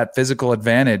have that physical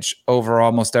advantage over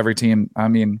almost every team. I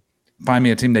mean, find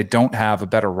me a team they don't have a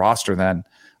better roster than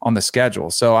on the schedule.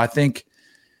 So I think,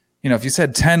 if you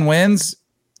said 10 wins,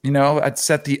 I'd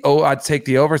take the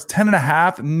over.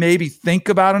 10.5, maybe think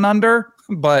about an under,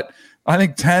 but I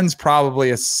think 10's probably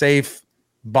a safe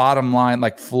bottom line,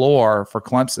 like floor for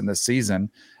Clemson this season.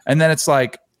 And then it's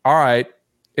like, all right,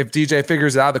 if DJ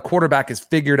figures it out, the quarterback is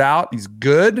figured out, he's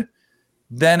good,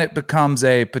 then it becomes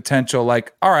a potential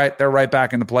like, all right, they're right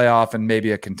back in the playoff and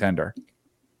maybe a contender.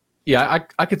 Yeah,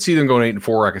 I could see them going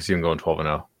 8-4. I could see them going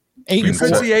 12-0. 8-4.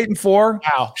 Could see 8-4.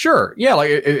 Wow. Sure. Yeah, like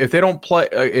if they don't play,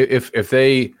 if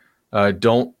they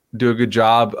don't do a good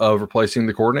job of replacing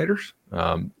the coordinators,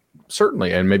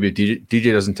 certainly, and maybe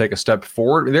DJ doesn't take a step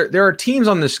forward. There are teams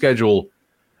on this schedule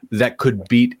that could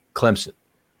beat Clemson,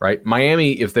 right?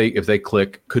 Miami, if they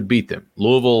click, could beat them.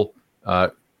 Louisville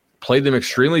played them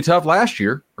extremely tough last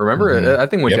year. Remember, that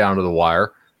thing went down to the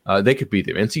wire. They could beat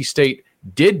them. NC State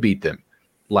did beat them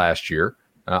last year.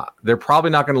 They're probably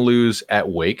not going to lose at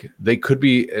Wake. They could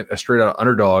be a straight-out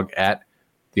underdog at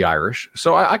the Irish.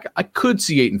 So I could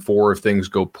see 8-4 if things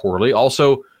go poorly.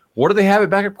 Also, what do they have at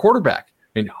backup quarterback?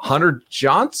 I mean, Hunter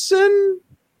Johnson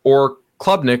or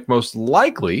Klubnik most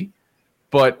likely,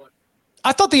 but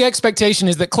I thought the expectation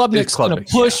is that Klubnik's going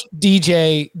to push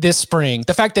DJ this spring.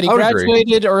 The fact that he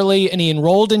graduated early and he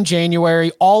enrolled in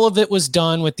January, all of it was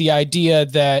done with the idea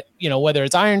that, whether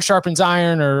it's iron sharpens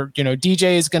iron or,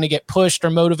 DJ is going to get pushed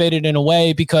or motivated in a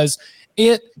way, because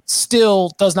it still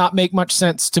does not make much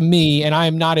sense to me. And I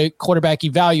am not a quarterback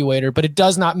evaluator, but it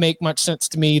does not make much sense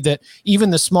to me that even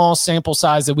the small sample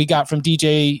size that we got from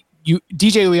DJ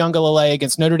Uiagalelei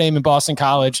against Notre Dame and Boston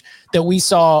College, that we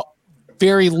saw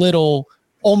very little,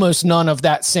 almost none of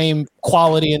that same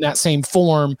quality and that same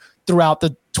form throughout the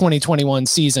 2021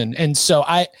 season. And so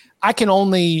I can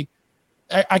only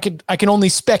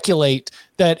speculate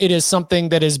that it is something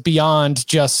that is beyond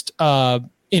just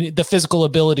in the physical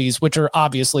abilities, which are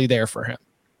obviously there for him.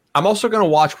 I'm also going to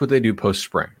watch what they do post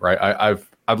spring, right?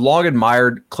 I've long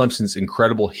admired Clemson's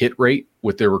incredible hit rate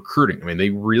with their recruiting. I mean, they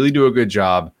really do a good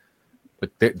job, but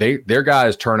their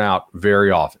guys turn out very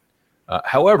often.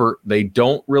 However, they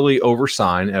don't really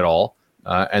oversign at all,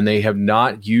 and they have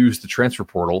not used the transfer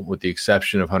portal with the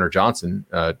exception of Hunter Johnson,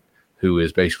 who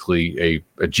is basically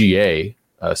a GA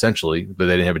essentially, but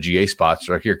they didn't have a GA spot.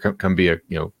 So like, here, come be a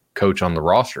coach on the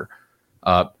roster.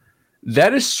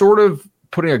 That is sort of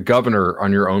putting a governor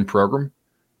on your own program,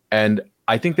 and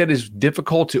I think that is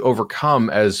difficult to overcome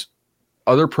as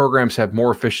other programs have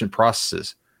more efficient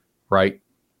processes, right,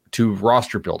 to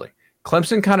roster building.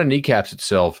 Clemson kind of kneecaps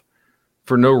itself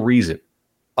for no reason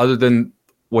other than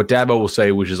what Dabo will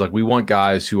say, which is like, we want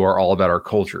guys who are all about our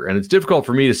culture. And it's difficult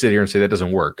for me to sit here and say that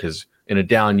doesn't work because in a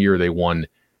down year, they won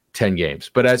 10 games.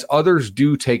 But as others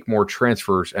do take more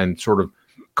transfers and sort of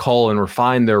cull and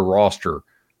refine their roster,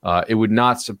 it would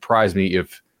not surprise me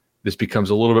if this becomes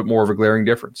a little bit more of a glaring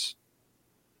difference.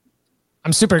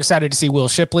 I'm super excited to see Will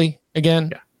Shipley again.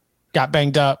 Yeah. Got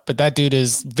banged up, but that dude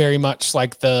is very much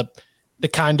like the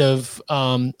kind of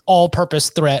all-purpose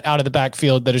threat out of the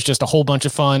backfield that is just a whole bunch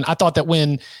of fun. I thought that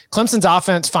when Clemson's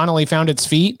offense finally found its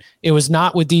feet, it was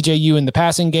not with DJU in the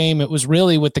passing game. It was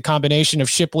really with the combination of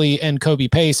Shipley and Kobe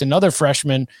Pace, another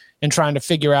freshman, and trying to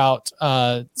figure out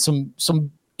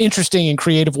some interesting and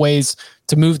creative ways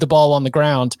to move the ball on the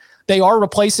ground. They are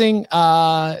replacing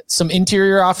some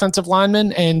interior offensive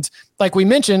linemen. And like we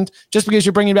mentioned, just because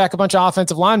you're bringing back a bunch of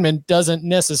offensive linemen doesn't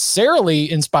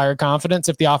necessarily inspire confidence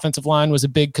if the offensive line was a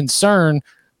big concern.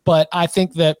 But I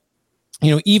think that,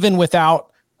 even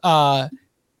without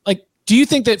do you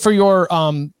think that for your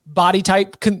body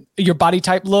type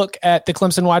look at the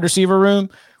Clemson wide receiver room,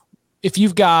 if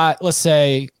you've got, let's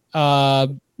say,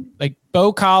 like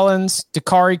Bo Collins,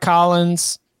 Dakari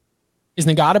Collins, is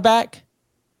Ngata back?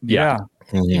 Yeah.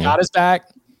 Ngata's back.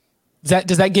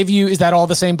 Does that give you, is that all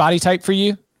the same body type for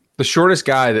you? The shortest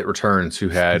guy that returns who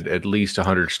had at least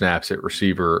 100 snaps at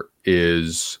receiver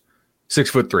is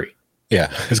 6'3". Yeah.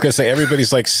 I was going to say,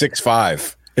 everybody's like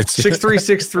 6'5". It's 6'3",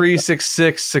 6'3",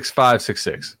 6'6", 6'5",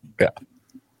 6'6". Yeah.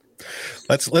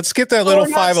 Let's get that little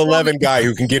 5'11" guy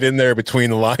who can get in there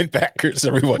between the linebackers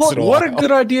every once in a while. What a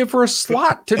good idea for a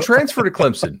slot to transfer to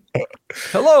Clemson.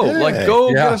 Hello,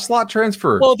 get a slot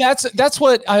transfer. Well, that's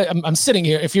what I'm sitting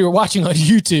here. If you're watching on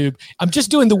YouTube, I'm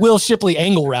just doing the Will Shipley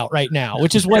angle route right now,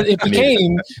 which is what it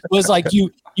became. Was like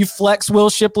you flex Will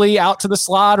Shipley out to the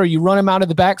slot, or you run him out of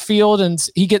the backfield, and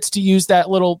he gets to use that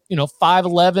little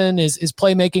 5'11" is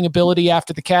playmaking ability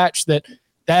after the catch.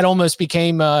 That almost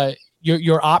became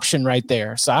your option right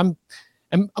there. So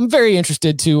I'm very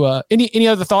interested to any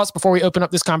other thoughts before we open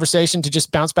up this conversation to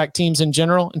just bounce back teams in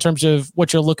general in terms of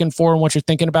what you're looking for and what you're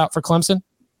thinking about for Clemson.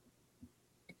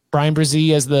 Brian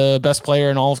Brzee as the best player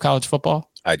in all of college football.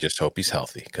 I just hope he's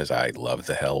healthy because I love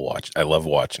I love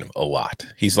watching him a lot.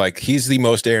 He's the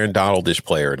most Aaron Donald-ish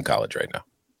player in college right now,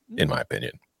 in my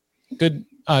opinion. Good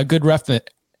ref.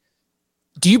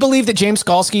 Do you believe that James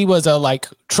Skalski was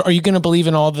are you going to believe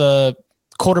in all the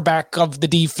quarterback of the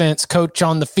defense, coach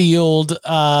on the field?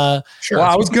 Sure. Well,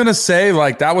 I was going to say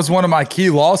that was one of my key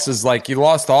losses. You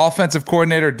lost the offensive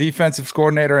coordinator, defensive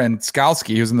coordinator, and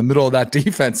Skalski, who's in the middle of that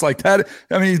defense that.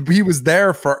 I mean, he was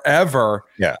there forever.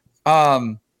 Yeah.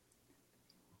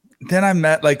 Then I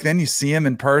met then you see him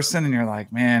in person and you're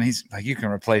like, man, he's you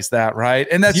can replace that, right?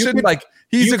 And that shouldn't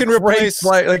he's a great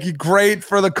play, he's great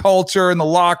for the culture in the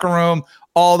locker room,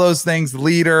 all those things,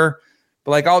 leader.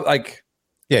 But I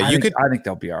think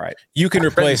they'll be all right. You can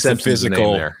replace the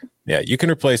physical. Yeah, you can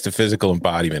replace the physical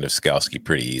embodiment of Skalski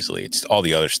pretty easily. It's all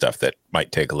the other stuff that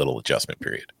might take a little adjustment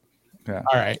period. Yeah.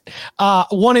 All right.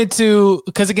 Wanted to,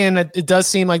 because again, it does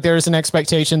seem like there is an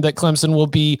expectation that Clemson will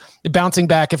be bouncing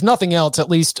back, if nothing else, at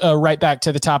least right back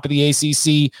to the top of the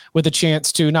ACC with a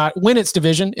chance to not win its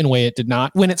division in a way it did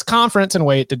not, win its conference in a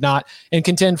way it did not, and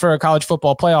contend for a college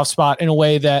football playoff spot in a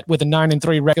way that with a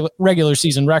 9-3 regular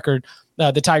season record,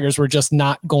 the Tigers were just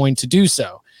not going to do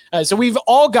so. So we've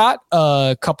all got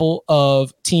a couple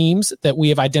of teams that we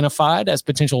have identified as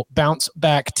potential bounce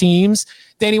back teams.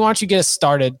 Danny, why don't you get us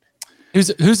started?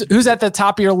 Who's at the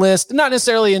top of your list? Not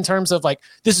necessarily in terms of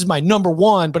this is my number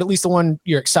one, but at least the one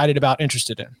you're excited about,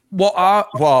 interested in. Well,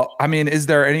 I mean, is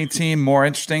there any team more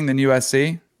interesting than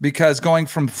USC? Because going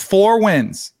from 4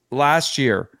 wins last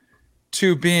year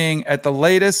to being at the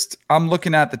latest, I'm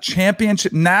looking at the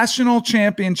national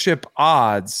championship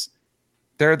odds.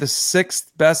 They're the 6th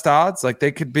best odds.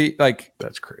 They could be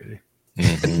that's crazy.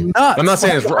 Nuts. I'm not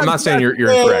saying you're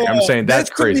incorrect. I'm saying that's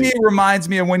crazy. It reminds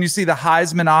me of when you see the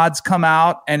Heisman odds come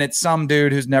out and it's some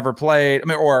dude who's never played. I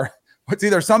mean, or it's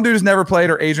either some dude who's never played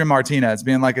or Adrian Martinez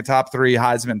being a top 3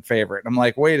 Heisman favorite. I'm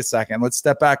like, wait a second, let's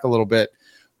step back a little bit.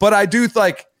 But I do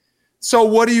so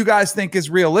what do you guys think is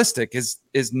realistic?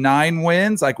 Is 9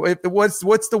 wins?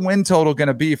 What's the win total going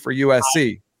to be for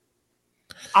USC?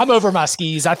 I'm over my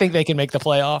skis. I think they can make the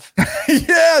playoff.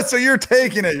 Yeah, so you're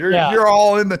taking it. You're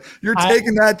all in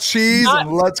taking that cheese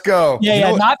and let's go.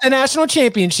 Yeah, not the national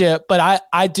championship, but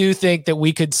I do think that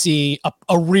we could see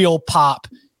a real pop,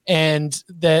 and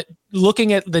that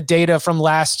looking at the data from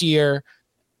last year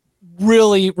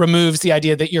really removes the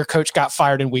idea that your coach got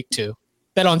fired in week 2.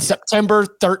 That on September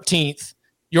 13th,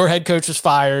 your head coach was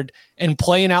fired, and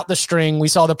playing out the string, we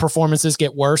saw the performances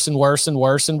get worse and worse and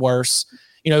worse and worse.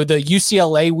 The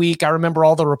UCLA week, I remember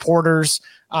all the reporters,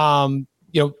 all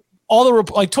the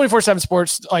 24/7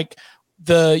 Sports,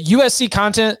 the USC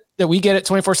content that we get at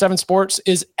 24/7 Sports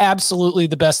is absolutely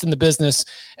the best in the business.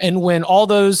 And when all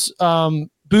those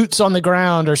boots on the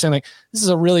ground are saying this is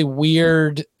a really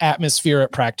weird atmosphere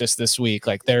at practice this week,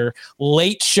 they're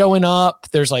late showing up,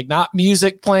 there's not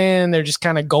music playing, they're just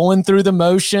kind of going through the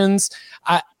motions.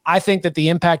 I think that the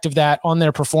impact of that on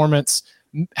their performance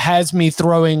has me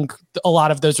throwing a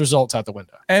lot of those results out the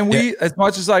window. And we, as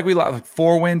much as we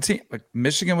 4-win team,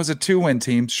 Michigan was a 2-win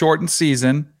team, shortened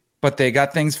season, but they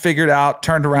got things figured out,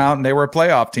 turned around, and they were a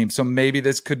playoff team. So maybe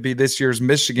this could be this year's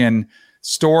Michigan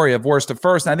story of worst to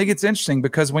first. And I think it's interesting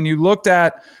because when we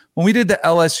did the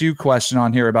LSU question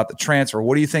on here about the transfer,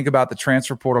 what do you think about the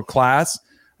transfer portal class?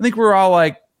 I think we're all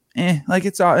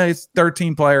it's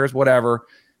 13 players, whatever.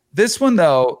 This one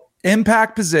though,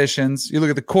 impact positions, you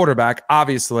look at the quarterback,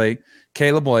 obviously,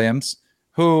 Caleb Williams,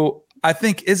 who I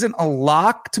think isn't a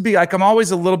lock to be I'm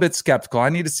always a little bit skeptical. I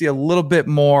need to see a little bit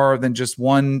more than just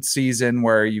one season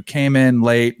where you came in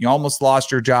late, you almost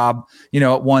lost your job,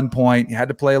 at one point, you had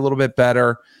to play a little bit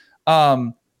better.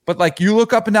 But you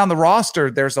look up and down the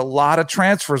roster, there's a lot of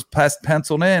transfers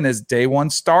penciled in as day one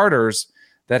starters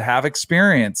that have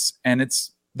experience, and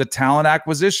it's the talent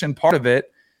acquisition part of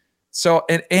it. So,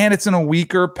 and it's in a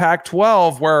weaker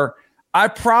Pac-12 where I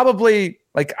probably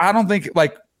I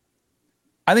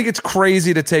think it's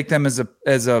crazy to take them as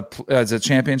a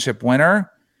championship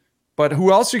winner, But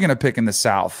who else are you going to pick in the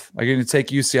South? Are you going to take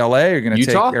UCLA? Are you going to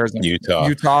take Arizona?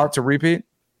 Utah to repeat?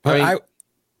 I mean,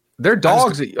 they're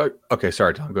dogs. Okay,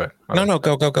 sorry, Tom. Go ahead. No,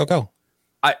 go.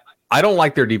 I don't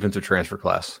like their defensive transfer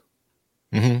class.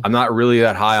 Mm-hmm. I'm not really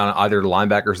that high on either of the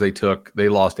linebackers they took. They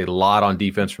lost a lot on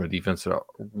defense from a defense that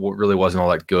really wasn't all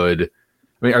that good.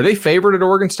 I mean, are they favored at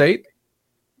Oregon State?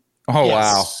 Oh,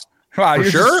 yes. Wow, for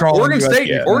sure. Oregon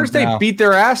State beat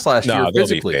their ass last year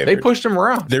physically. They pushed them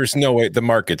around. There's no way the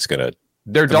market's gonna.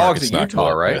 They're dogs at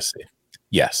Utah, right?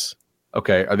 Yes.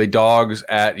 Okay. Are they dogs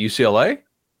at UCLA?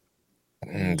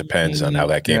 Depends on how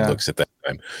that game looks at that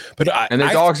time. But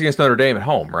they're dogs against Notre Dame at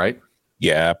home, right?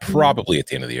 Yeah, probably at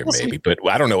the end of the year, maybe. But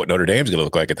I don't know what Notre Dame's going to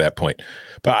look like at that point.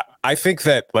 But I think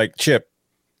that, like, Chip,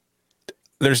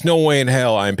 there's no way in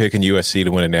hell I'm picking USC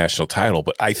to win a national title.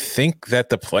 But I think that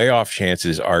the playoff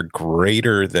chances are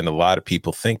greater than a lot of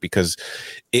people think, because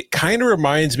it kind of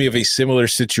reminds me of a similar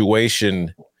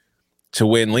situation to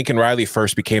when Lincoln Riley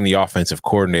first became the offensive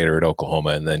coordinator at Oklahoma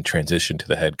and then transitioned to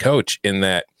the head coach, in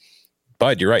that,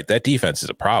 Bud, you're right, that defense is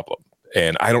a problem.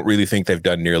 And I don't really think they've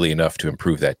done nearly enough to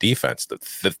improve that defense.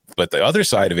 But the other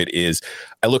side of it is,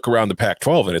 I look around the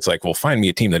Pac-12 and it's like, well, find me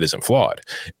a team that isn't flawed.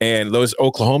 And those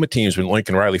Oklahoma teams, when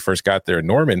Lincoln Riley first got there in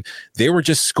Norman, they were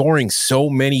just scoring so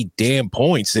many damn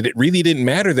points that it really didn't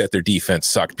matter that their defense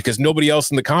sucked, because nobody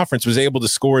else in the conference was able to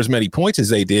score as many points as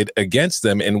they did against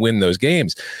them and win those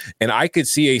games. And I could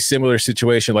see a similar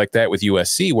situation like that with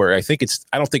USC, where I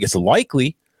don't think it's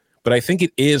likely, but I think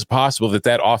it is possible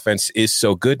that offense is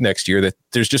so good next year that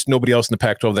there's just nobody else in the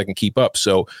Pac-12 that can keep up.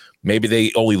 So maybe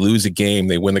they only lose a game,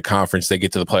 they win the conference, they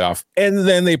get to the playoff, and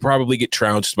then they probably get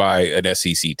trounced by an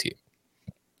SEC team.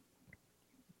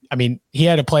 I mean, he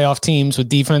had playoff teams with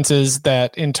defenses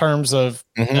that, in terms of,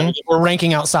 we're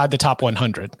ranking outside the top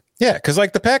 100. Yeah, because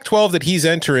like the Pac-12 that he's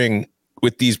entering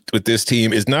with this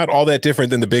team is not all that different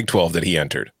than the Big 12 that he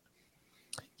entered.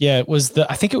 Yeah,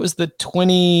 I think it was the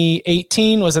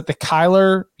 2018. Was it the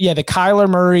Kyler? Yeah, the Kyler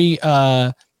Murray.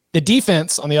 The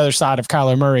defense on the other side of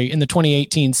Kyler Murray in the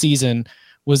 2018 season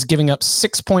was giving up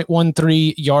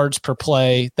 6.13 yards per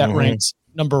play. That ranks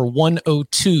number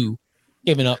 102,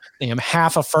 giving up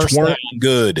half a first down.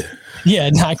 Good.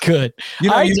 Yeah, not good.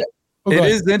 It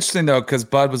is interesting though, because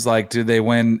Bud was like, "Do they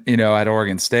win? At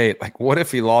Oregon State? Like, what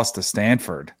if he lost to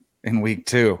Stanford in week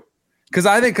 2?" Because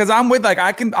I'm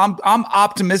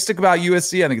optimistic about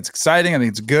USC. I think it's exciting. I think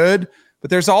it's good. But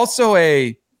there's also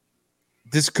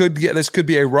this could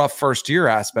be a rough first year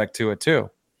aspect to it too.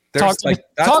 That's why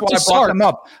I brought them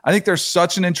up. I think they're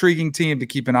such an intriguing team to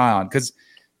keep an eye on, because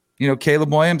Caleb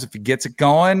Williams, if he gets it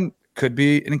going, could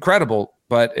be incredible.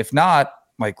 But if not,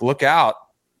 look out.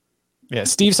 Yeah,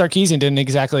 Steve Sarkisian didn't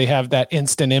exactly have that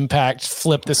instant impact,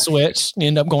 flip the switch, and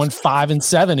end up going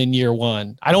 5-7 in year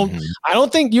one. I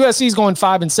don't think USC is going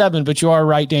 5-7, but you are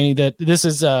right, Danny, that this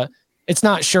is it's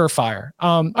not surefire.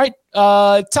 All right,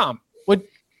 Tom,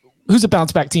 who's a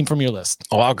bounce back team from your list?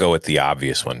 Oh, I'll go with the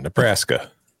obvious one, Nebraska.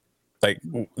 Like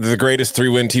the greatest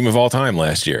 3-win team of all time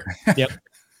last year. Yep.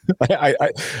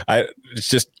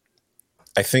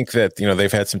 I think that, they've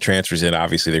had some transfers in.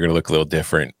 Obviously, they're going to look a little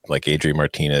different. Like Adrian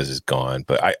Martinez is gone.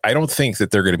 But I don't think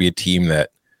that they're going to be a team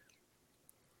that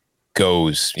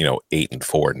goes, 8-4,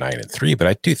 9-3. But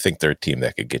I do think they're a team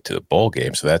that could get to the bowl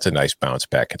game. So that's a nice bounce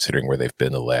back considering where they've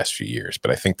been the last few years.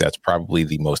 But I think that's probably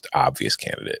the most obvious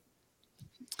candidate.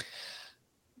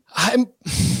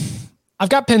 I've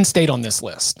got Penn State on this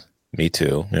list. Me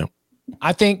too. Yeah.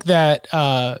 I think that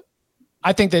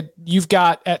you've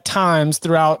got, at times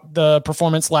throughout the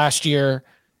performance last year,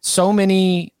 so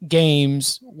many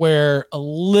games where a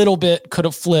little bit could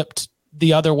have flipped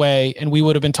the other way, and we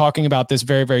would have been talking about this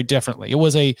very, very differently. It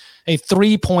was a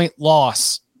 3-point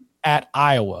loss at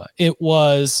Iowa. It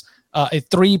was a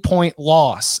 3-point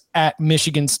loss at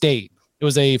Michigan State. It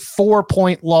was a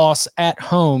 4-point loss at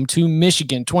home to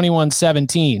Michigan,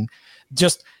 21-17.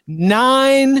 Just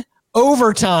 9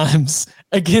 overtimes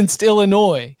against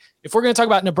Illinois. If we're going to talk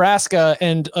about Nebraska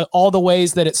and all the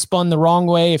ways that it spun the wrong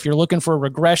way, if you're looking for a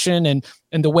regression and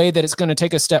the way that it's going to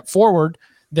take a step forward,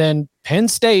 then Penn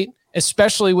State,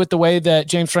 especially with the way that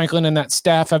James Franklin and that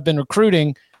staff have been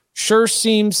recruiting, sure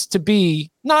seems to be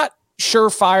not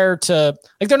surefire to,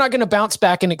 they're not going to bounce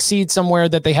back and exceed somewhere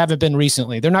that they haven't been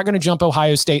recently. They're not going to jump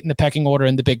Ohio State in the pecking order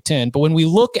in the Big Ten. But when we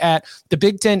look at the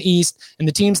Big Ten East and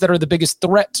the teams that are the biggest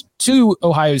threat to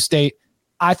Ohio State,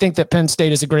 I think that Penn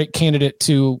State is a great candidate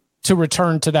to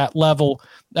return to that level.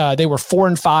 They were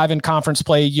 4-5 in conference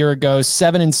play a year ago,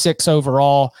 7-6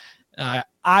 overall.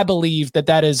 I believe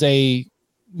that is a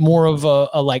more of a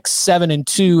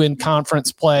 7-2 in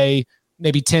conference play,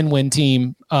 maybe 10-win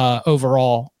team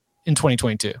overall in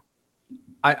 2022.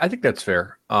 I think that's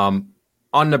fair. On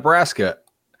Nebraska,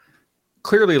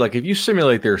 clearly, like if you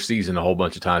simulate their season a whole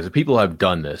bunch of times, and people have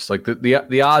done this, like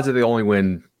the odds that they only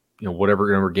win,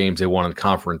 whatever number of games they won in the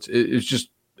conference is just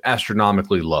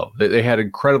astronomically low. They had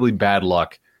incredibly bad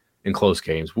luck in close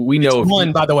games. We know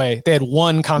by the way, they had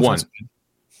one conference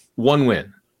one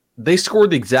win. They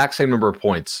scored the exact same number of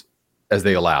points as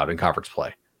they allowed in conference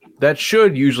play. That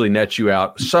should usually net you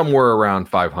out somewhere around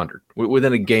 500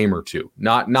 within a game or two,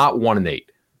 not 1-8.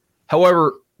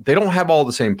 However, they don't have all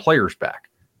the same players back.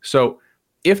 So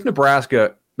if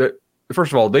Nebraska,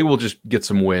 first of all, they will just get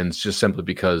some wins just simply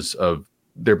because of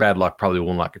their bad luck probably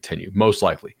will not continue, most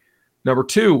likely. Number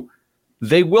two,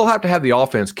 they will have to have the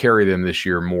offense carry them this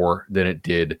year more than it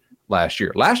did last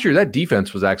year. Last year, that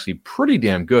defense was actually pretty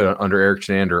damn good under Eric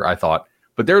Chinander, I thought,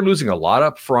 but they're losing a lot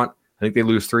up front. I think they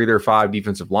lose 3 of their 5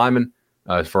 defensive linemen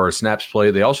as far as snaps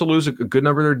played. They also lose a good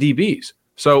number of their DBs.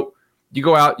 So you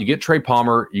go out, you get Trey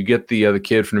Palmer, you get the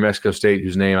kid from New Mexico State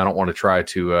whose name I don't want to try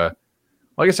to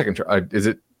I guess I can try. Is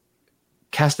it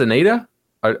Castaneda?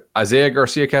 Isaiah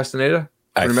Garcia Castaneda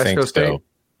from New Mexico State? So.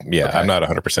 Yeah, okay. I'm not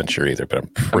 100% sure either, but I'm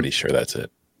pretty sure that's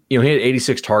it. He had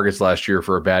 86 targets last year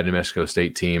for a bad New Mexico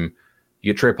State team.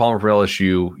 You get Trey Palmer from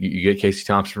LSU. You get Casey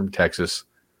Thompson from Texas.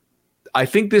 I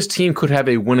think this team could have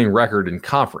a winning record in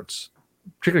conference,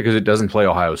 particularly because it doesn't play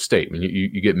Ohio State. I mean,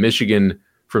 you get Michigan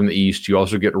from the East. You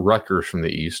also get Rutgers from the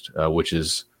East, which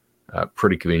is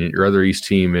pretty convenient. Your other East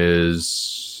team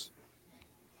is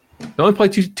they only play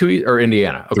two or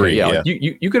Indiana. Okay, 3, yeah.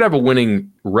 You could have a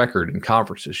winning record in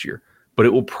conference this year, but it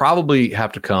will probably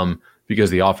have to come because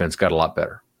the offense got a lot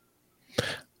better.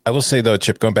 I will say, though,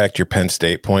 Chip, going back to your Penn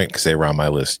State point, because they were on my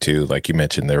list, too, like you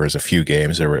mentioned, there was a few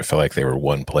games where it felt like they were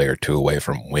 1 play or 2 away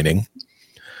from winning.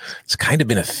 It's kind of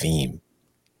been a theme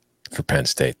for Penn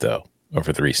State, though,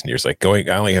 over the recent years. Like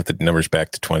I only have the numbers back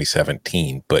to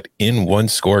 2017, but in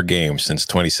 1-score games since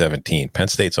 2017, Penn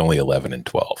State's only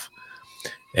 11-12.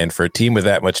 And for a team with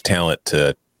that much talent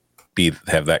to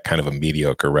have that kind of a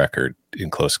mediocre record in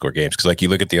close score games, because like you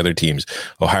look at the other teams,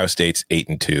 Ohio State's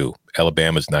 8-2,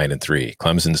 Alabama's 9-3,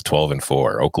 Clemson's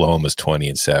 12-4, Oklahoma's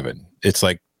 20-7. It's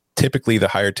like typically the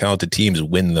higher talented teams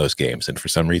win those games, and for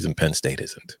some reason Penn State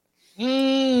isn't.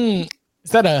 Is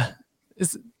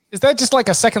that just like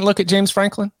a second look at James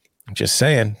Franklin? I'm just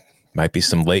saying, might be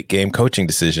some late game coaching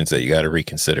decisions that you got to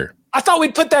reconsider. I thought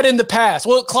we'd put that in the past.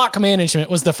 Well, clock management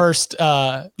was the first,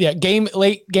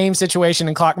 late game situation,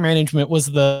 and clock management was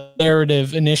the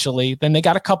narrative initially. Then they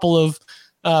got a couple of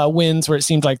wins where it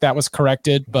seemed like that was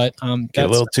corrected, but a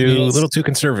little too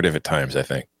conservative at times, I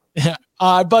think. Yeah.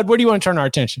 Bud, where do you want to turn our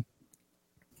attention?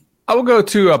 I will go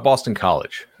to Boston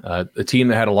College, a team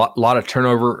that had a lot of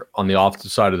turnover on the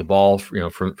offensive side of the ball.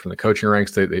 From the coaching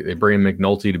ranks, they bring in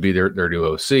McNulty to be their new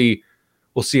OC.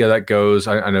 We'll see how that goes.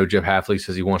 I know Jeff Hafley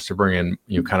says he wants to bring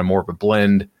in kind of more of a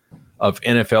blend of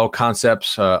NFL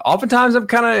concepts. Oftentimes, I'm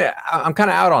kind of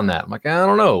out on that. I'm like, I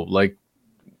don't know. Like,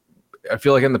 I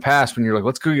feel like in the past when you're like,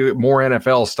 let's go get more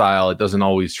NFL style, it doesn't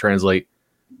always translate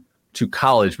to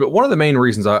college. But one of the main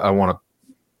reasons I want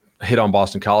to hit on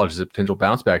Boston College as a potential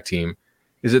bounce back team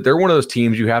is that they're one of those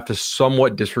teams you have to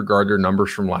somewhat disregard their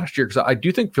numbers from last year, because I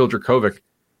do think Phil Dracovic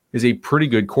is a pretty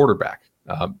good quarterback.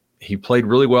 He played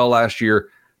really well last year.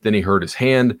 Then he hurt his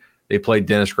hand. They played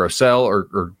Dennis Grosel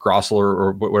or Grossel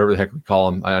or whatever the heck we call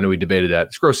him. I know we debated that.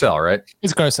 It's Grosel, right?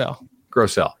 It's Grosel.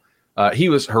 Grosel. He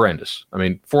was horrendous. I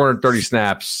mean, 430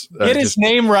 snaps. Get his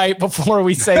name right before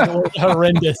we say the word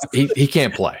horrendous. He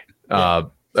can't play.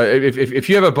 If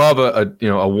you have above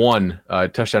a 1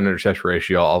 touchdown interception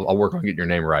ratio, I'll work on getting your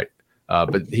name right.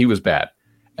 But he was bad.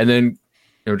 And then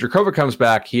Dracovic comes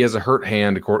back. He has a hurt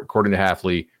hand, according to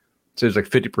Hafley. So it's like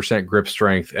 50% grip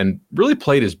strength and really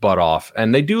played his butt off.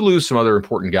 And they do lose some other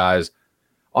important guys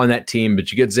on that team,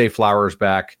 but you get Zay Flowers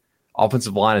back.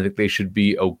 Offensive line, I think they should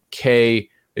be okay.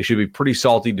 They should be pretty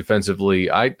salty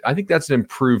defensively. I think that's an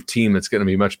improved team that's going to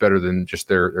be much better than just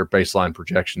their baseline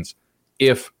projections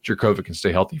if Dracovic can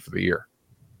stay healthy for the year.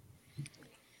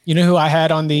 You know who I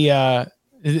had on the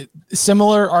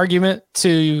similar argument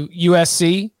to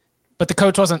USC? But the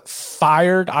coach wasn't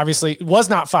fired. Obviously, was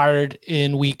not fired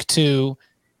in week 2,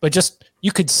 but just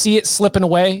you could see it slipping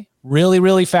away really,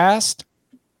 really fast.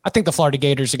 I think the Florida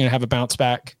Gators are going to have a bounce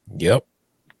back. Yep.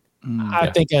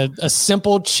 I think a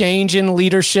simple change in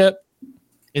leadership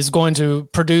is going to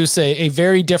produce a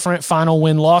very different final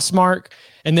win-loss mark.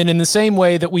 And then in the same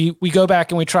way that we go back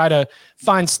and we try to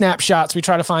find snapshots, we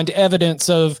try to find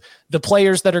evidence of the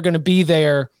players that are going to be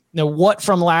there. What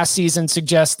from last season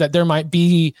suggests that there might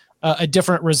be a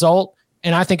different result.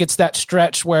 And I think it's that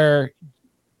stretch where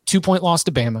 2-point loss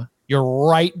to Bama. You're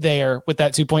right there with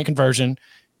that 2-point conversion.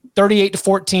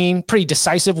 38-14, pretty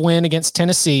decisive win against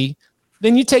Tennessee.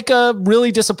 Then you take a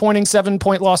really disappointing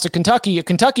 7-point loss to Kentucky, a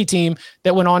Kentucky team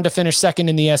that went on to finish second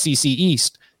in the SEC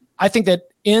East. I think that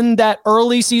in that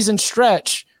early season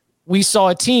stretch, we saw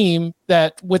a team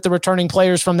that, with the returning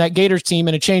players from that Gators team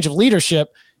and a change of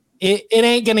leadership, it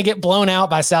ain't going to get blown out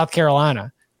by South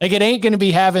Carolina. Like, it ain't going to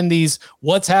be having these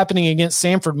what's happening against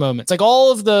Samford moments. Like,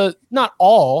 all of the, not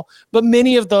all, but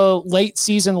many of the late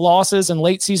season losses and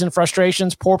late season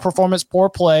frustrations, poor performance, poor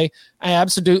play, I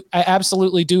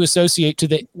absolutely do associate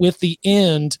with the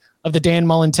end of the Dan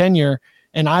Mullen tenure.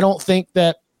 And I don't think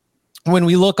that when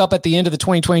we look up at the end of the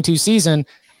 2022 season,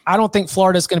 I don't think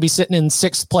Florida's going to be sitting in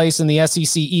 6th place in the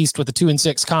SEC East with a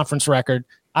 2-6 conference record.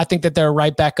 I think that they're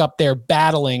right back up there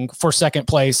battling for 2nd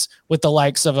place with the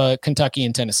likes of Kentucky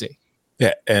and Tennessee.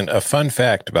 Yeah, and a fun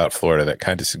fact about Florida that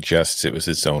kind of suggests it was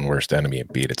its own worst enemy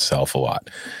and beat itself a lot.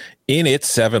 In its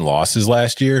 7 losses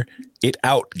last year, it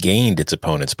outgained its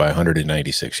opponents by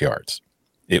 196 yards.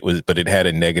 But it had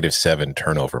a -7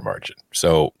 turnover margin.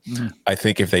 So I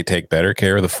think if they take better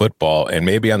care of the football, and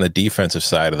maybe on the defensive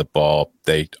side of the ball,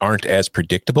 they aren't as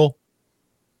predictable.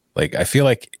 Like, I feel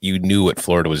like you knew what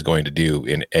Florida was going to do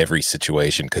in every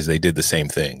situation because they did the same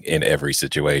thing in every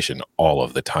situation all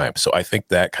of the time. So I think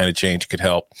that kind of change could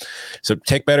help. So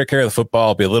take better care of the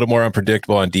football, be a little more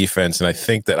unpredictable on defense. And I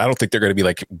don't think they're going to be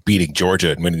like beating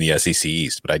Georgia and winning the SEC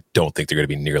East, but I don't think they're going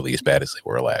to be nearly as bad as they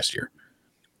were last year.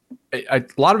 A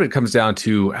lot of it comes down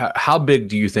to how big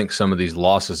do you think some of these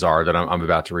losses are that I'm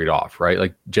about to read off, right?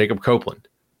 Like Jacob Copeland,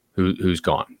 who's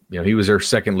gone. He was their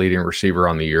 2nd leading receiver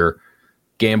on the year.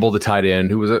 Gamble, the tight end,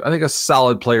 who was, I think, a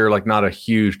solid player, like not a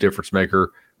huge difference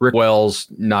maker. Rick Wells,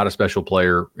 not a special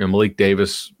player. Malik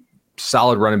Davis,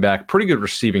 solid running back, pretty good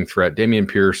receiving threat. Damian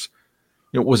Pierce,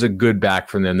 was a good back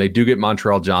from them. They do get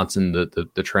Montreal Johnson,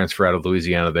 the transfer out of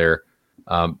Louisiana there.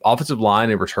 Offensive line,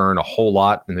 they return a whole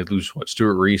lot, and they lose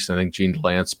Stuart Reese and I think Gene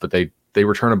Lance, but they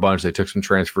return a bunch. They took some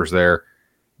transfers there.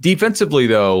 Defensively,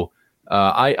 though,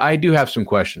 I do have some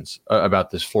questions about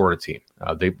this Florida team.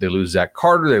 They lose Zach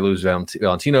Carter, they lose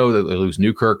Valentino, they lose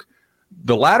Newkirk.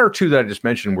 The latter two that I just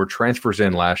mentioned were transfers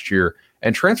in last year,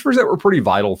 and transfers that were pretty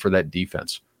vital for that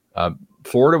defense.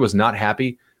 Florida was not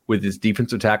happy with its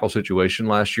defensive tackle situation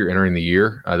last year entering the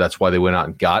year. That's why they went out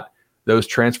and got those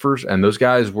transfers, and those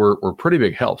guys were pretty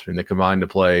big helps. I mean, they combined to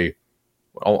play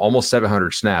almost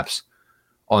 700 snaps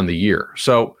on the year.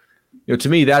 So, to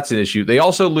me, that's an issue. They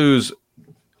also lose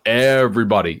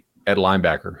everybody at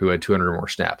linebacker who had 200 or more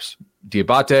snaps.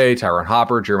 Diabate, Tyron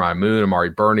Hopper, Jeremiah Moon, Amari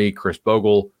Burney, Chris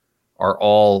Bogle are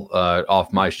all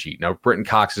off my sheet. Now, Brenton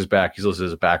Cox is back. He's listed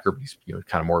as a backer, but he's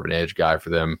kind of more of an edge guy for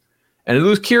them. And they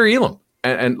lose Kyrie Elam.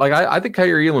 And like I think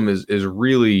Kyrie Elam is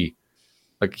really,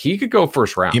 like, he could go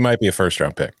first round. He might be a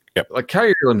first-round pick. Yep. Like,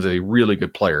 Kyrie Elam's a really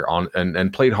good player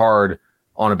and played hard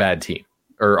on a bad team,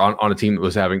 or on a team that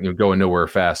was having going nowhere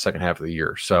fast second half of the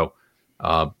year. So,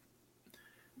 I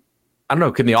don't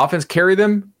know. Can the offense carry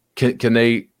them? Can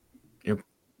they?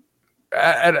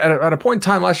 At a point in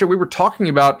time last year, we were talking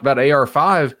about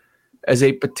AR5 as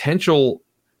a potential,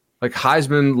 like,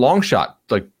 Heisman long shot.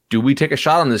 Like, do we take a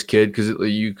shot on this kid because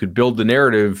you could build the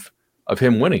narrative of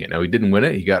him winning it? Now, he didn't win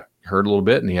it. He got hurt a little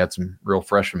bit, and he had some real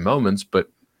freshman moments. But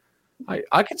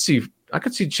I could see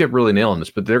Chip really nailing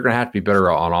this, but they're going to have to be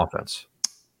better on offense.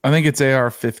 I think it's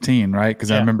AR-15, right? Because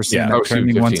I remember seeing that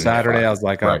trending one Saturday. I was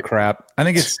like, oh, crap. I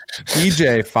think it's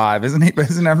EJ-5, isn't he?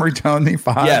 Isn't Emory Toney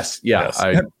 5? Yes, yeah.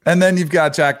 Yes. And then you've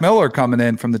got Jack Miller coming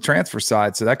in from the transfer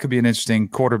side, so that could be an interesting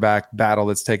quarterback battle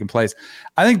that's taking place.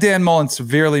 I think Dan Mullen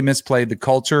severely misplayed the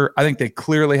culture. I think they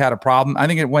clearly had a problem. I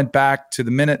think it went back to the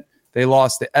minute they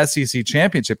lost the SEC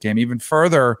championship game, even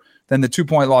further than the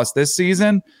 2-point loss this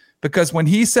season. Because when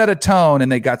he set a tone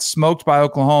and they got smoked by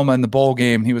Oklahoma in the bowl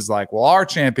game, he was like, well, our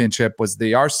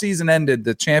season ended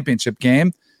the championship game.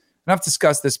 And I've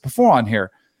discussed this before on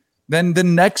here. Then the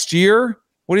next year,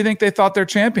 what do you think they thought their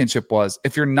championship was?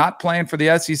 If you're not playing for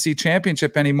the SEC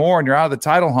championship anymore and you're out of the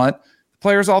title hunt, the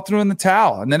players all threw in the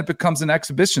towel. And then it becomes an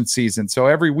exhibition season. So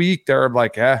every week they're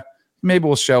like, maybe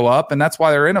we'll show up. And that's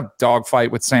why they're in a dogfight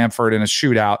with Samford in a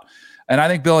shootout. And I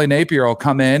think Billy Napier will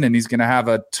come in and he's going to have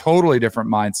a totally different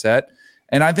mindset.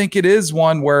 And I think it is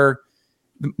one where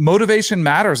motivation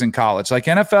matters in college. Like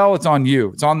NFL, it's on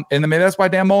you. And maybe that's why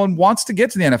Dan Mullen wants to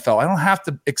get to the NFL. I don't have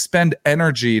to expend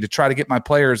energy to try to get my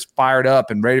players fired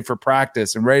up and ready for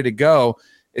practice and ready to go.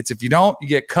 It's if you don't, you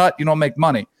get cut, you don't make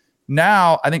money.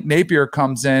 Now, I think Napier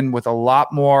comes in with a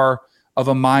lot more of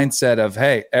a mindset of,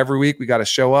 hey, every week we got to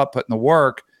show up, put in the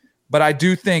work. But I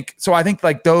do think, so I think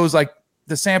like those, like,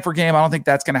 the Samford game, I don't think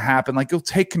that's going to happen. Like, you'll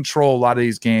take control a lot of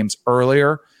these games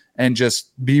earlier and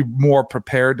just be more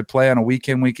prepared to play on a week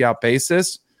in, week out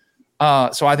basis.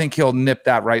 So I think he'll nip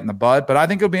that right in the bud. But I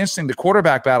think it'll be interesting. The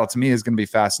quarterback battle to me is going to be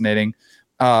fascinating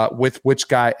with which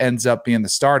guy ends up being the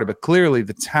starter. But clearly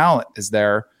the talent is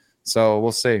there. So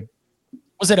we'll see.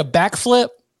 Was it a backflip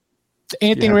to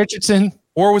Anthony Richardson?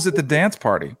 Or was it the dance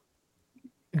party?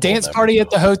 Dance party at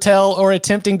the hotel, or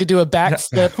attempting to do a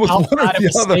backflip outside of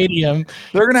the stadium?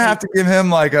 They're going to have to give him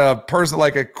like a person,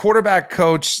 like a quarterback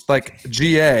coach, like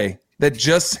GA, that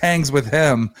just hangs with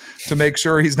him to make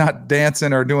sure he's not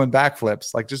dancing or doing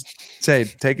backflips. Like, just say,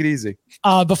 take it easy.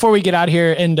 Before we get out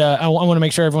here, and I want to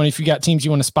make sure everyone, if you got teams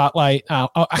you want to spotlight,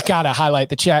 I got to highlight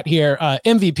the chat here.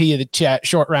 MVP of the chat,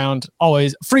 Short Round,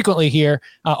 always frequently here,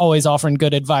 always offering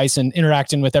good advice and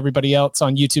interacting with everybody else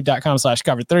on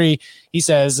youtube.com/cover3. He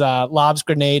says, lobs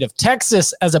grenade of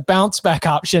Texas as a bounce back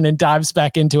option and dives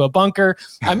back into a bunker.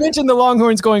 I mentioned the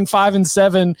Longhorns going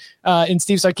 5-7 in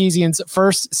Steve Sarkisian's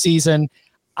first season.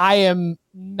 I am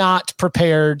not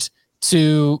prepared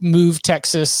to move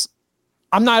Texas.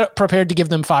 I'm not prepared to give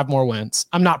them 5 more wins.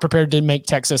 I'm not prepared to make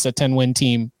Texas a 10-win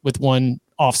team with one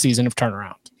offseason of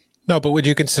turnaround. No, but would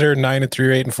you consider 9-3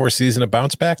 or 8-4 season a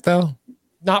bounce back though?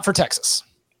 Not for Texas.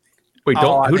 Wait,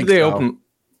 who do they open?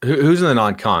 Who's in the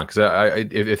non-con? Because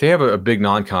if they have a big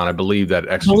non-con, I believe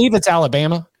that. I believe it's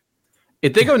Alabama.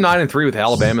 If they go 9-3 with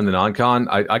Alabama in the non-con,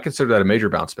 I consider that a major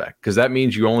bounce back, because that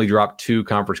means you only drop 2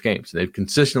 conference games. They've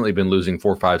consistently been losing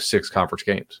 4, 5, 6 conference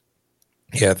games.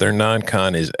 Yeah, their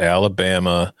non-con is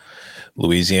Alabama,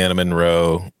 Louisiana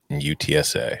Monroe, and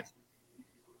UTSA.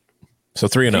 So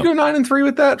 3-0. You go 9-3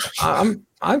 with that?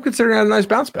 I'm considering that a nice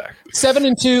bounce back.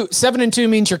 7-2. 7-2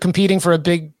 means you're competing for a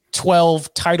Big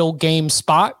 12 title game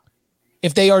spot.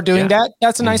 If they are doing that,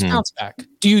 that's a nice bounce back.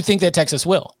 Do you think that Texas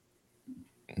will?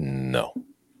 No.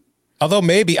 Although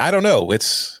maybe, I don't know.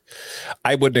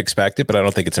 I wouldn't expect it, but I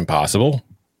don't think it's impossible.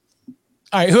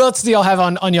 All right, who else do y'all have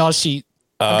on y'all's sheet?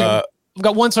 I've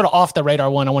got one sort of off the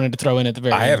radar one I wanted to throw in at the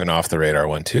very end. I have an off the radar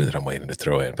one too that I'm waiting to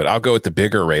throw in, but I'll go with the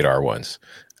bigger radar ones.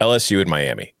 LSU and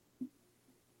Miami.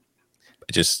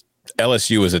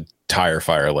 LSU was a tire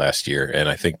fire last year, and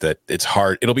I think that it's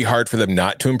hard. It'll be hard for them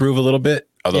not to improve a little bit,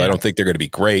 although I don't think they're going to be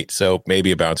great. So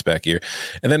maybe a bounce back year.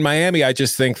 And then Miami, I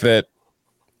just think that,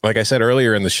 like I said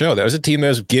earlier in the show, that was a team that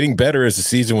was getting better as the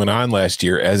season went on last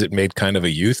year, as it made kind of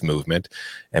a youth movement,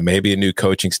 and maybe a new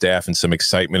coaching staff and some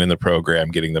excitement in the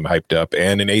program, getting them hyped up,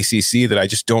 and an ACC that I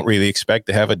just don't really expect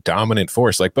to have a dominant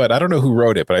force. But I don't know who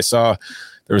wrote it, but I saw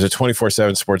there was a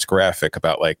 24/7 Sports graphic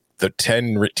about like the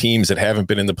 10 teams that haven't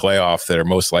been in the playoff that are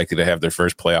most likely to have their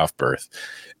first playoff berth.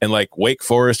 And like Wake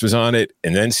Forest was on it,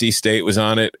 and NC State was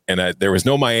on it, and there was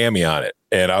no Miami on it.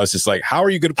 And I was just like, how are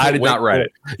you going to put I did not write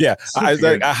it. Yeah. I was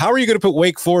like, how are you going to put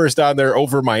Wake Forest on there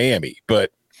over Miami?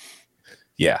 But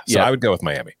so I would go with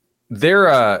Miami.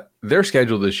 Their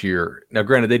schedule this year, now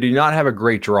granted, they do not have a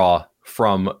great draw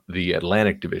from the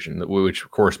Atlantic Division, which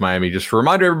of course Miami, just for a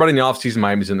reminder, everybody in the offseason,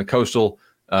 Miami's in the Coastal,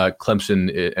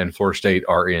 Clemson and Florida State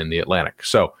are in the Atlantic.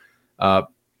 So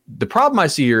the problem I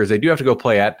see here is they do have to go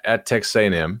play at Texas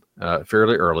A&M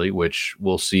fairly early, which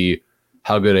we'll see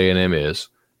how good A&M is.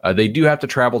 They do have to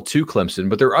travel to Clemson,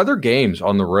 but their other games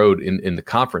on the road in the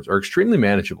conference are extremely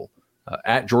manageable.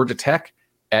 At Georgia Tech,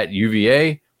 at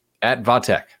UVA, at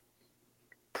Va-Tech.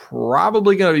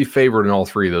 Probably going to be favored in all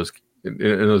 3 of those. In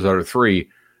those other 3,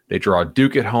 they draw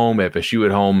Duke at home, FSU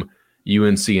at home,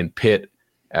 UNC and Pitt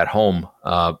at home.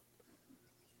 I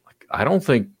don't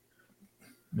think,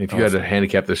 if you had to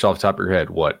handicap this off the top of your head,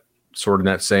 what, sort of in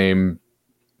that same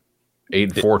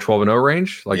 8-4, 12-0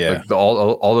 range? Like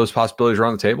all those possibilities are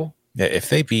on the table? Yeah, if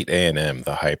they beat A&M,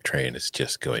 the hype train is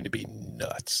just going to be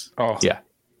nuts. Oh yeah.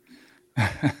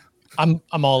 I'm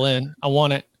all in. I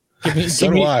want it.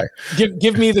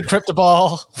 Give me the crypto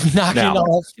ball knocking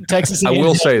off Texas. I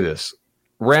will say this.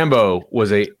 Rambo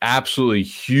was a absolutely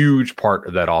huge part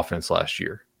of that offense last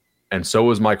year. And so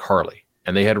was Mike Harley.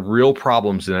 And they had real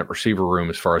problems in that receiver room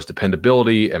as far as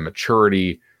dependability and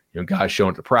maturity, guys showing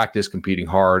up to practice, competing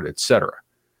hard, etc.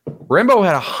 Rambo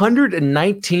had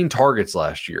 119 targets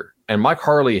last year, and Mike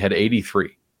Harley had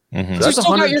 83. Mm-hmm. So you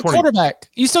still got your quarterback.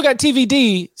 You still got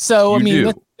TVD. So,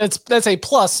 that's a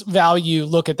plus value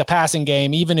look at the passing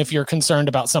game, even if you're concerned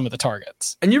about some of the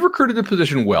targets. And you recruited the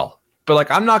position well.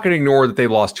 But, I'm not going to ignore that they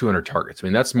lost 200 targets.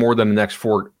 That's more than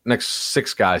the next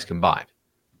 6 guys combined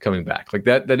coming back.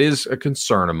 That is a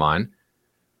concern of mine.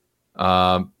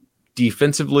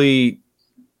 Defensively,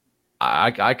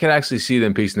 I could actually see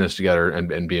them piecing this together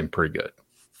and being pretty good.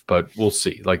 But we'll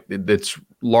see. It's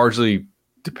largely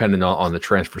dependent on the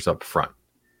transfers up front.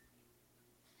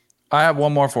 I have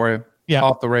one more for you. Yeah.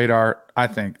 Off the radar, I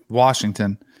think.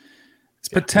 Washington. It's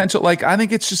potential. Like, I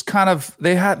think it's just kind of,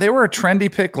 they were a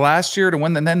trendy pick last year to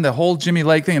win, and then the whole Jimmy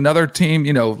Lake thing, another team,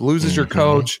 loses your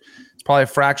coach. It's probably a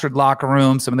fractured locker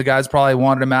room. Some of the guys probably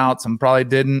wanted him out. Some probably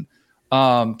didn't.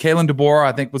 Kalen DeBoer,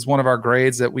 I think, was one of our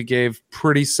grades that we gave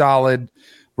pretty solid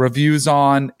reviews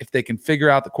on. If they can figure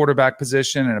out the quarterback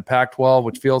position in a Pac-12,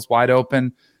 which feels wide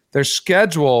open. Their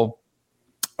schedule,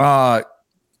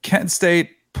 Kent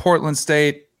State, Portland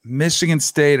State, Michigan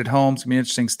State at home. It's going to be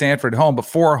interesting. Stanford at home. But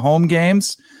 4 home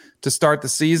games to start the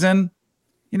season.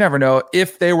 You never know.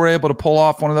 If they were able to pull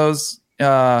off one of those,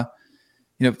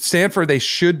 Stanford, they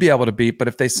should be able to beat. But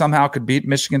if they somehow could beat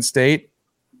Michigan State,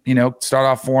 start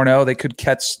off 4-0, they could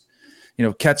catch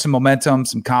some momentum,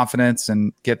 some confidence,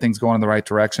 and get things going in the right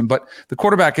direction. But the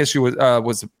quarterback issue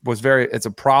was it's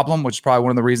a problem, which is probably one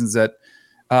of the reasons that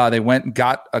they went and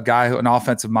got a guy an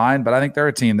offensive mind. But I think they're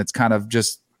a team that's kind of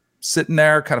just sitting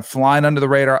there, kind of flying under the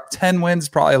radar. 10 wins,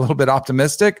 probably a little bit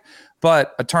optimistic,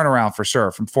 but a turnaround for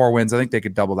sure. From 4 wins, I think they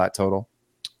could double that total.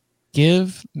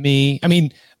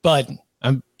 Bud,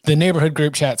 the neighborhood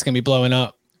group chat's going to be blowing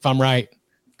up if I'm right.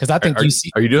 Because I think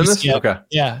are you doing UCF, this? Okay.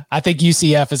 Yeah. I think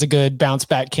UCF is a good bounce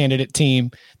back candidate team.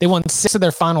 They won 6 of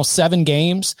their final 7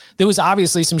 games. There was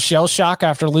obviously some shell shock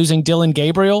after losing Dylan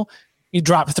Gabriel. He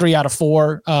dropped 3 out of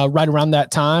 4 right around that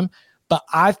time. But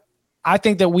I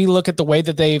think that we look at the way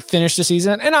that they finished the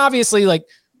season, and obviously, like,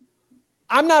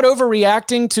 I'm not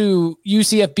overreacting to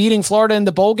UCF beating Florida in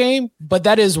the bowl game, but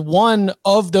that is one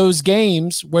of those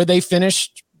games where they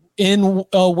finished in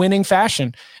a winning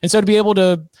fashion. And so to be able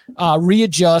to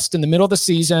readjust in the middle of the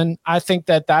season, I think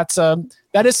that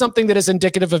is something that is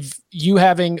indicative of you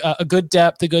having a good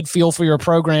depth, a good feel for your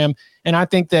program. And I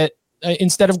think that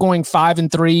instead of going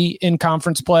 5-3 in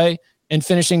conference play and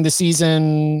finishing the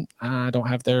season,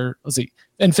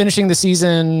 finishing the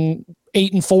season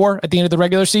 8-4 at the end of the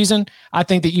regular season, I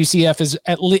think that UCF is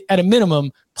at a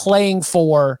minimum playing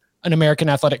for an American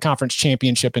Athletic Conference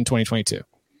championship in 2022.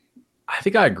 I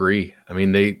think I agree. I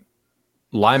mean,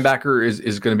 linebacker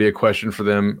is going to be a question for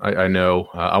them. I know.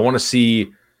 I want to see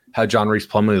how John Reese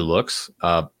Plumlee looks.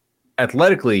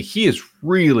 Athletically, he is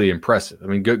really impressive. I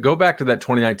mean, go back to that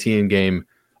 2019 game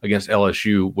against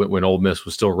LSU when Ole Miss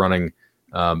was still running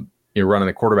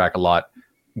the quarterback a lot.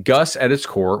 Gus, at its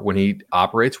core, when he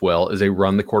operates well, is a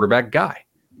run the quarterback guy.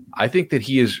 I think that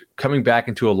he is coming back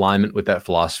into alignment with that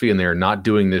philosophy, and they're not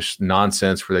doing this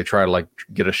nonsense where they try to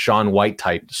get a Sean White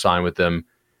type to sign with them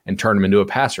and turn him into a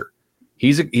passer.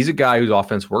 He's a guy whose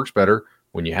offense works better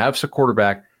when you have a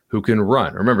quarterback who can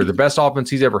run. Remember, the best offense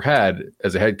he's ever had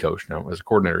as a head coach. Now, as a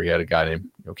coordinator, he had a guy named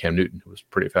Cam Newton who was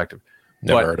pretty effective.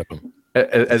 Never heard of him.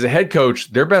 As a head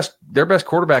coach, their best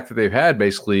quarterback that they've had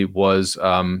basically was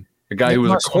a guy who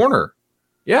was a corner.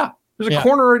 Yeah, he was a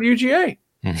corner at UGA.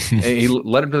 And he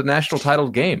led him to the national title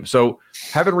game. So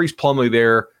having Reese Plumlee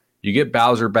there, you get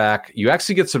Bowser back. You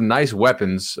actually get some nice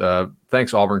weapons.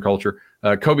 Thanks, Auburn culture.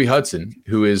 Kobe Hudson,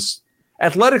 who is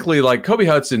athletically, Kobe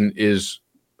Hudson is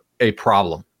a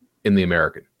problem in the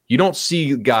American. You don't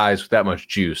see guys with that much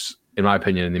juice, in my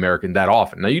opinion, in the American that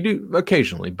often. Now, you do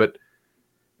occasionally, but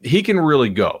he can really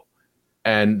go.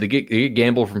 And they get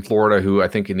Gamble from Florida, who I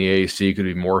think in the AAC could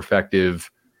be more effective.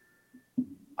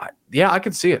 I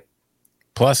could see it.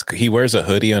 Plus, he wears a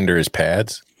hoodie under his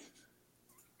pads.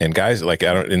 And guys,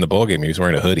 in the bowl game, he was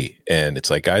wearing a hoodie. And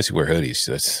it's like guys who wear hoodies,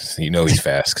 he's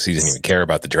fast because he doesn't even care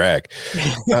about the drag.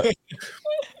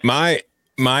 My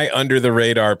under the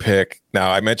radar pick.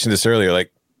 Now, I mentioned this earlier.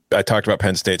 I talked about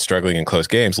Penn State struggling in close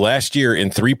games. Last year in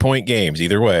 3-point games,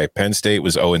 either way, Penn State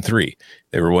was 0-3.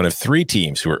 They were one of 3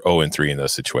 teams who were 0-3 in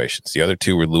those situations. The other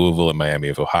 2 were Louisville and Miami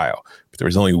of Ohio. But there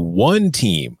was only one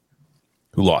team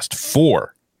who lost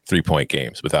 4 3-point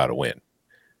games without a win.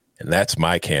 And that's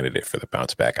my candidate for the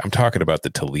bounce back. I'm talking about the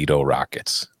Toledo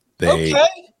Rockets.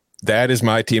 That is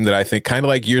my team that I think, kind of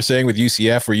like you're saying with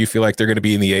UCF, where you feel like they're going to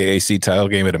be in the AAC title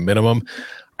game at a minimum.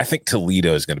 I think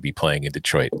Toledo is going to be playing in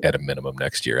Detroit at a minimum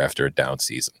next year after a down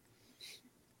season.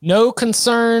 No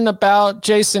concern about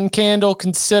Jason Candle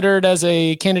considered as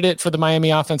a candidate for the Miami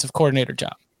offensive coordinator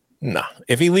job. No.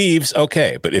 If he leaves,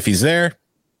 okay. But if he's there,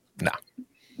 no.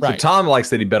 Right. So Tom likes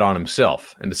that he bet on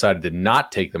himself and decided to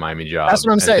not take the Miami job. That's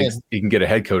what I'm saying. He can get a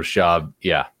head coach job.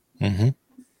 Yeah. Mm-hmm.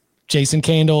 Jason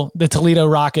Candle, the Toledo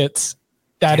Rockets.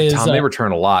 Tom, they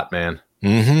return a lot, man.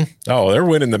 Mm-hmm. Oh, they're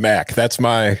winning the MAC. That's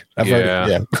my.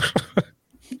 You're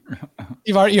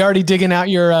already digging out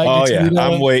your.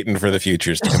 I'm waiting for the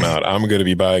futures to come out. I'm going to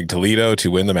be buying Toledo to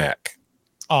win the MAC.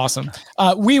 Awesome.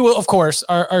 We will, of course,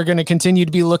 are going to continue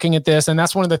to be looking at this. And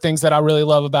that's one of the things that I really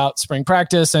love about spring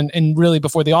practice and really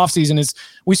before the offseason is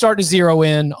we start to zero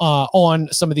in on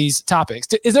some of these topics.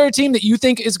 Is there a team that you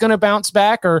think is going to bounce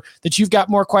back or that you've got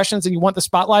more questions and you want the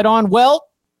spotlight on? Well,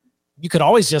 you could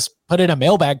always just put in a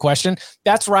mailbag question.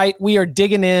 That's right. We are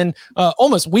digging in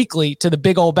almost weekly to the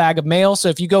big old bag of mail. So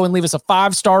if you go and leave us a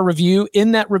 5-star review,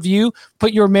 in that review,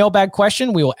 put your mailbag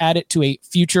question. We will add it to a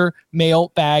future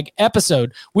mailbag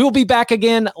episode. We will be back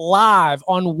again live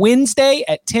on Wednesday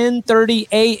at 10:30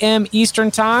 a.m.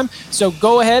 Eastern time. So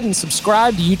go ahead and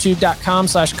subscribe to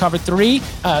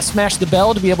youtube.com/cover3. Smash the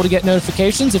bell to be able to get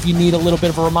notifications if you need a little bit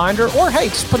of a reminder, or hey,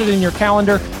 just put it in your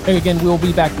calendar. And again, we will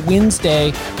be back Wednesday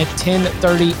at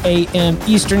 10:30 a.m.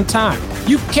 Eastern time.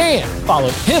 You can follow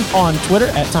him on Twitter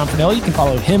at Tom Fornelli. You can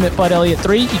follow him at Bud Elliott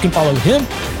 3. You can follow him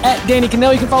at Danny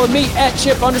Cannell. You can follow me at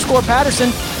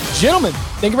Chip_Patterson. Gentlemen,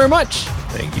 thank you very much.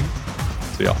 Thank you.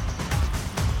 See y'all.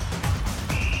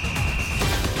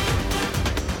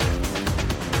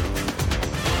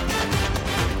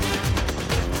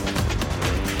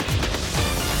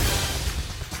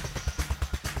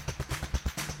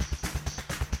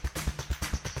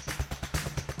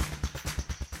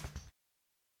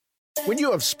 When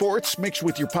you have sports mixed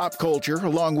with your pop culture,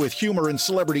 along with humor and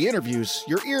celebrity interviews,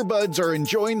 your earbuds are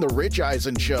enjoying The Rich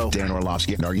Eisen Show. Dan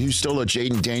Orlovsky, are you still a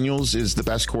Jaden Daniels is the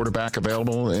best quarterback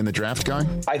available in the draft guy?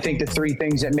 I think the three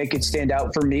things that make it stand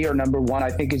out for me are, number one,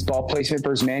 I think his ball placement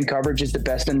versus man coverage is the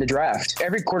best in the draft.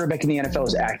 Every quarterback in the NFL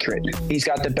is accurate. He's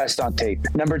got the best on tape.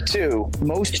 Number two,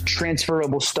 most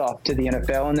transferable stuff to the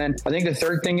NFL. And then I think the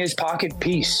third thing is pocket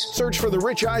peace. Search for The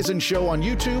Rich Eisen Show on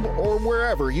YouTube or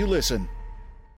wherever you listen.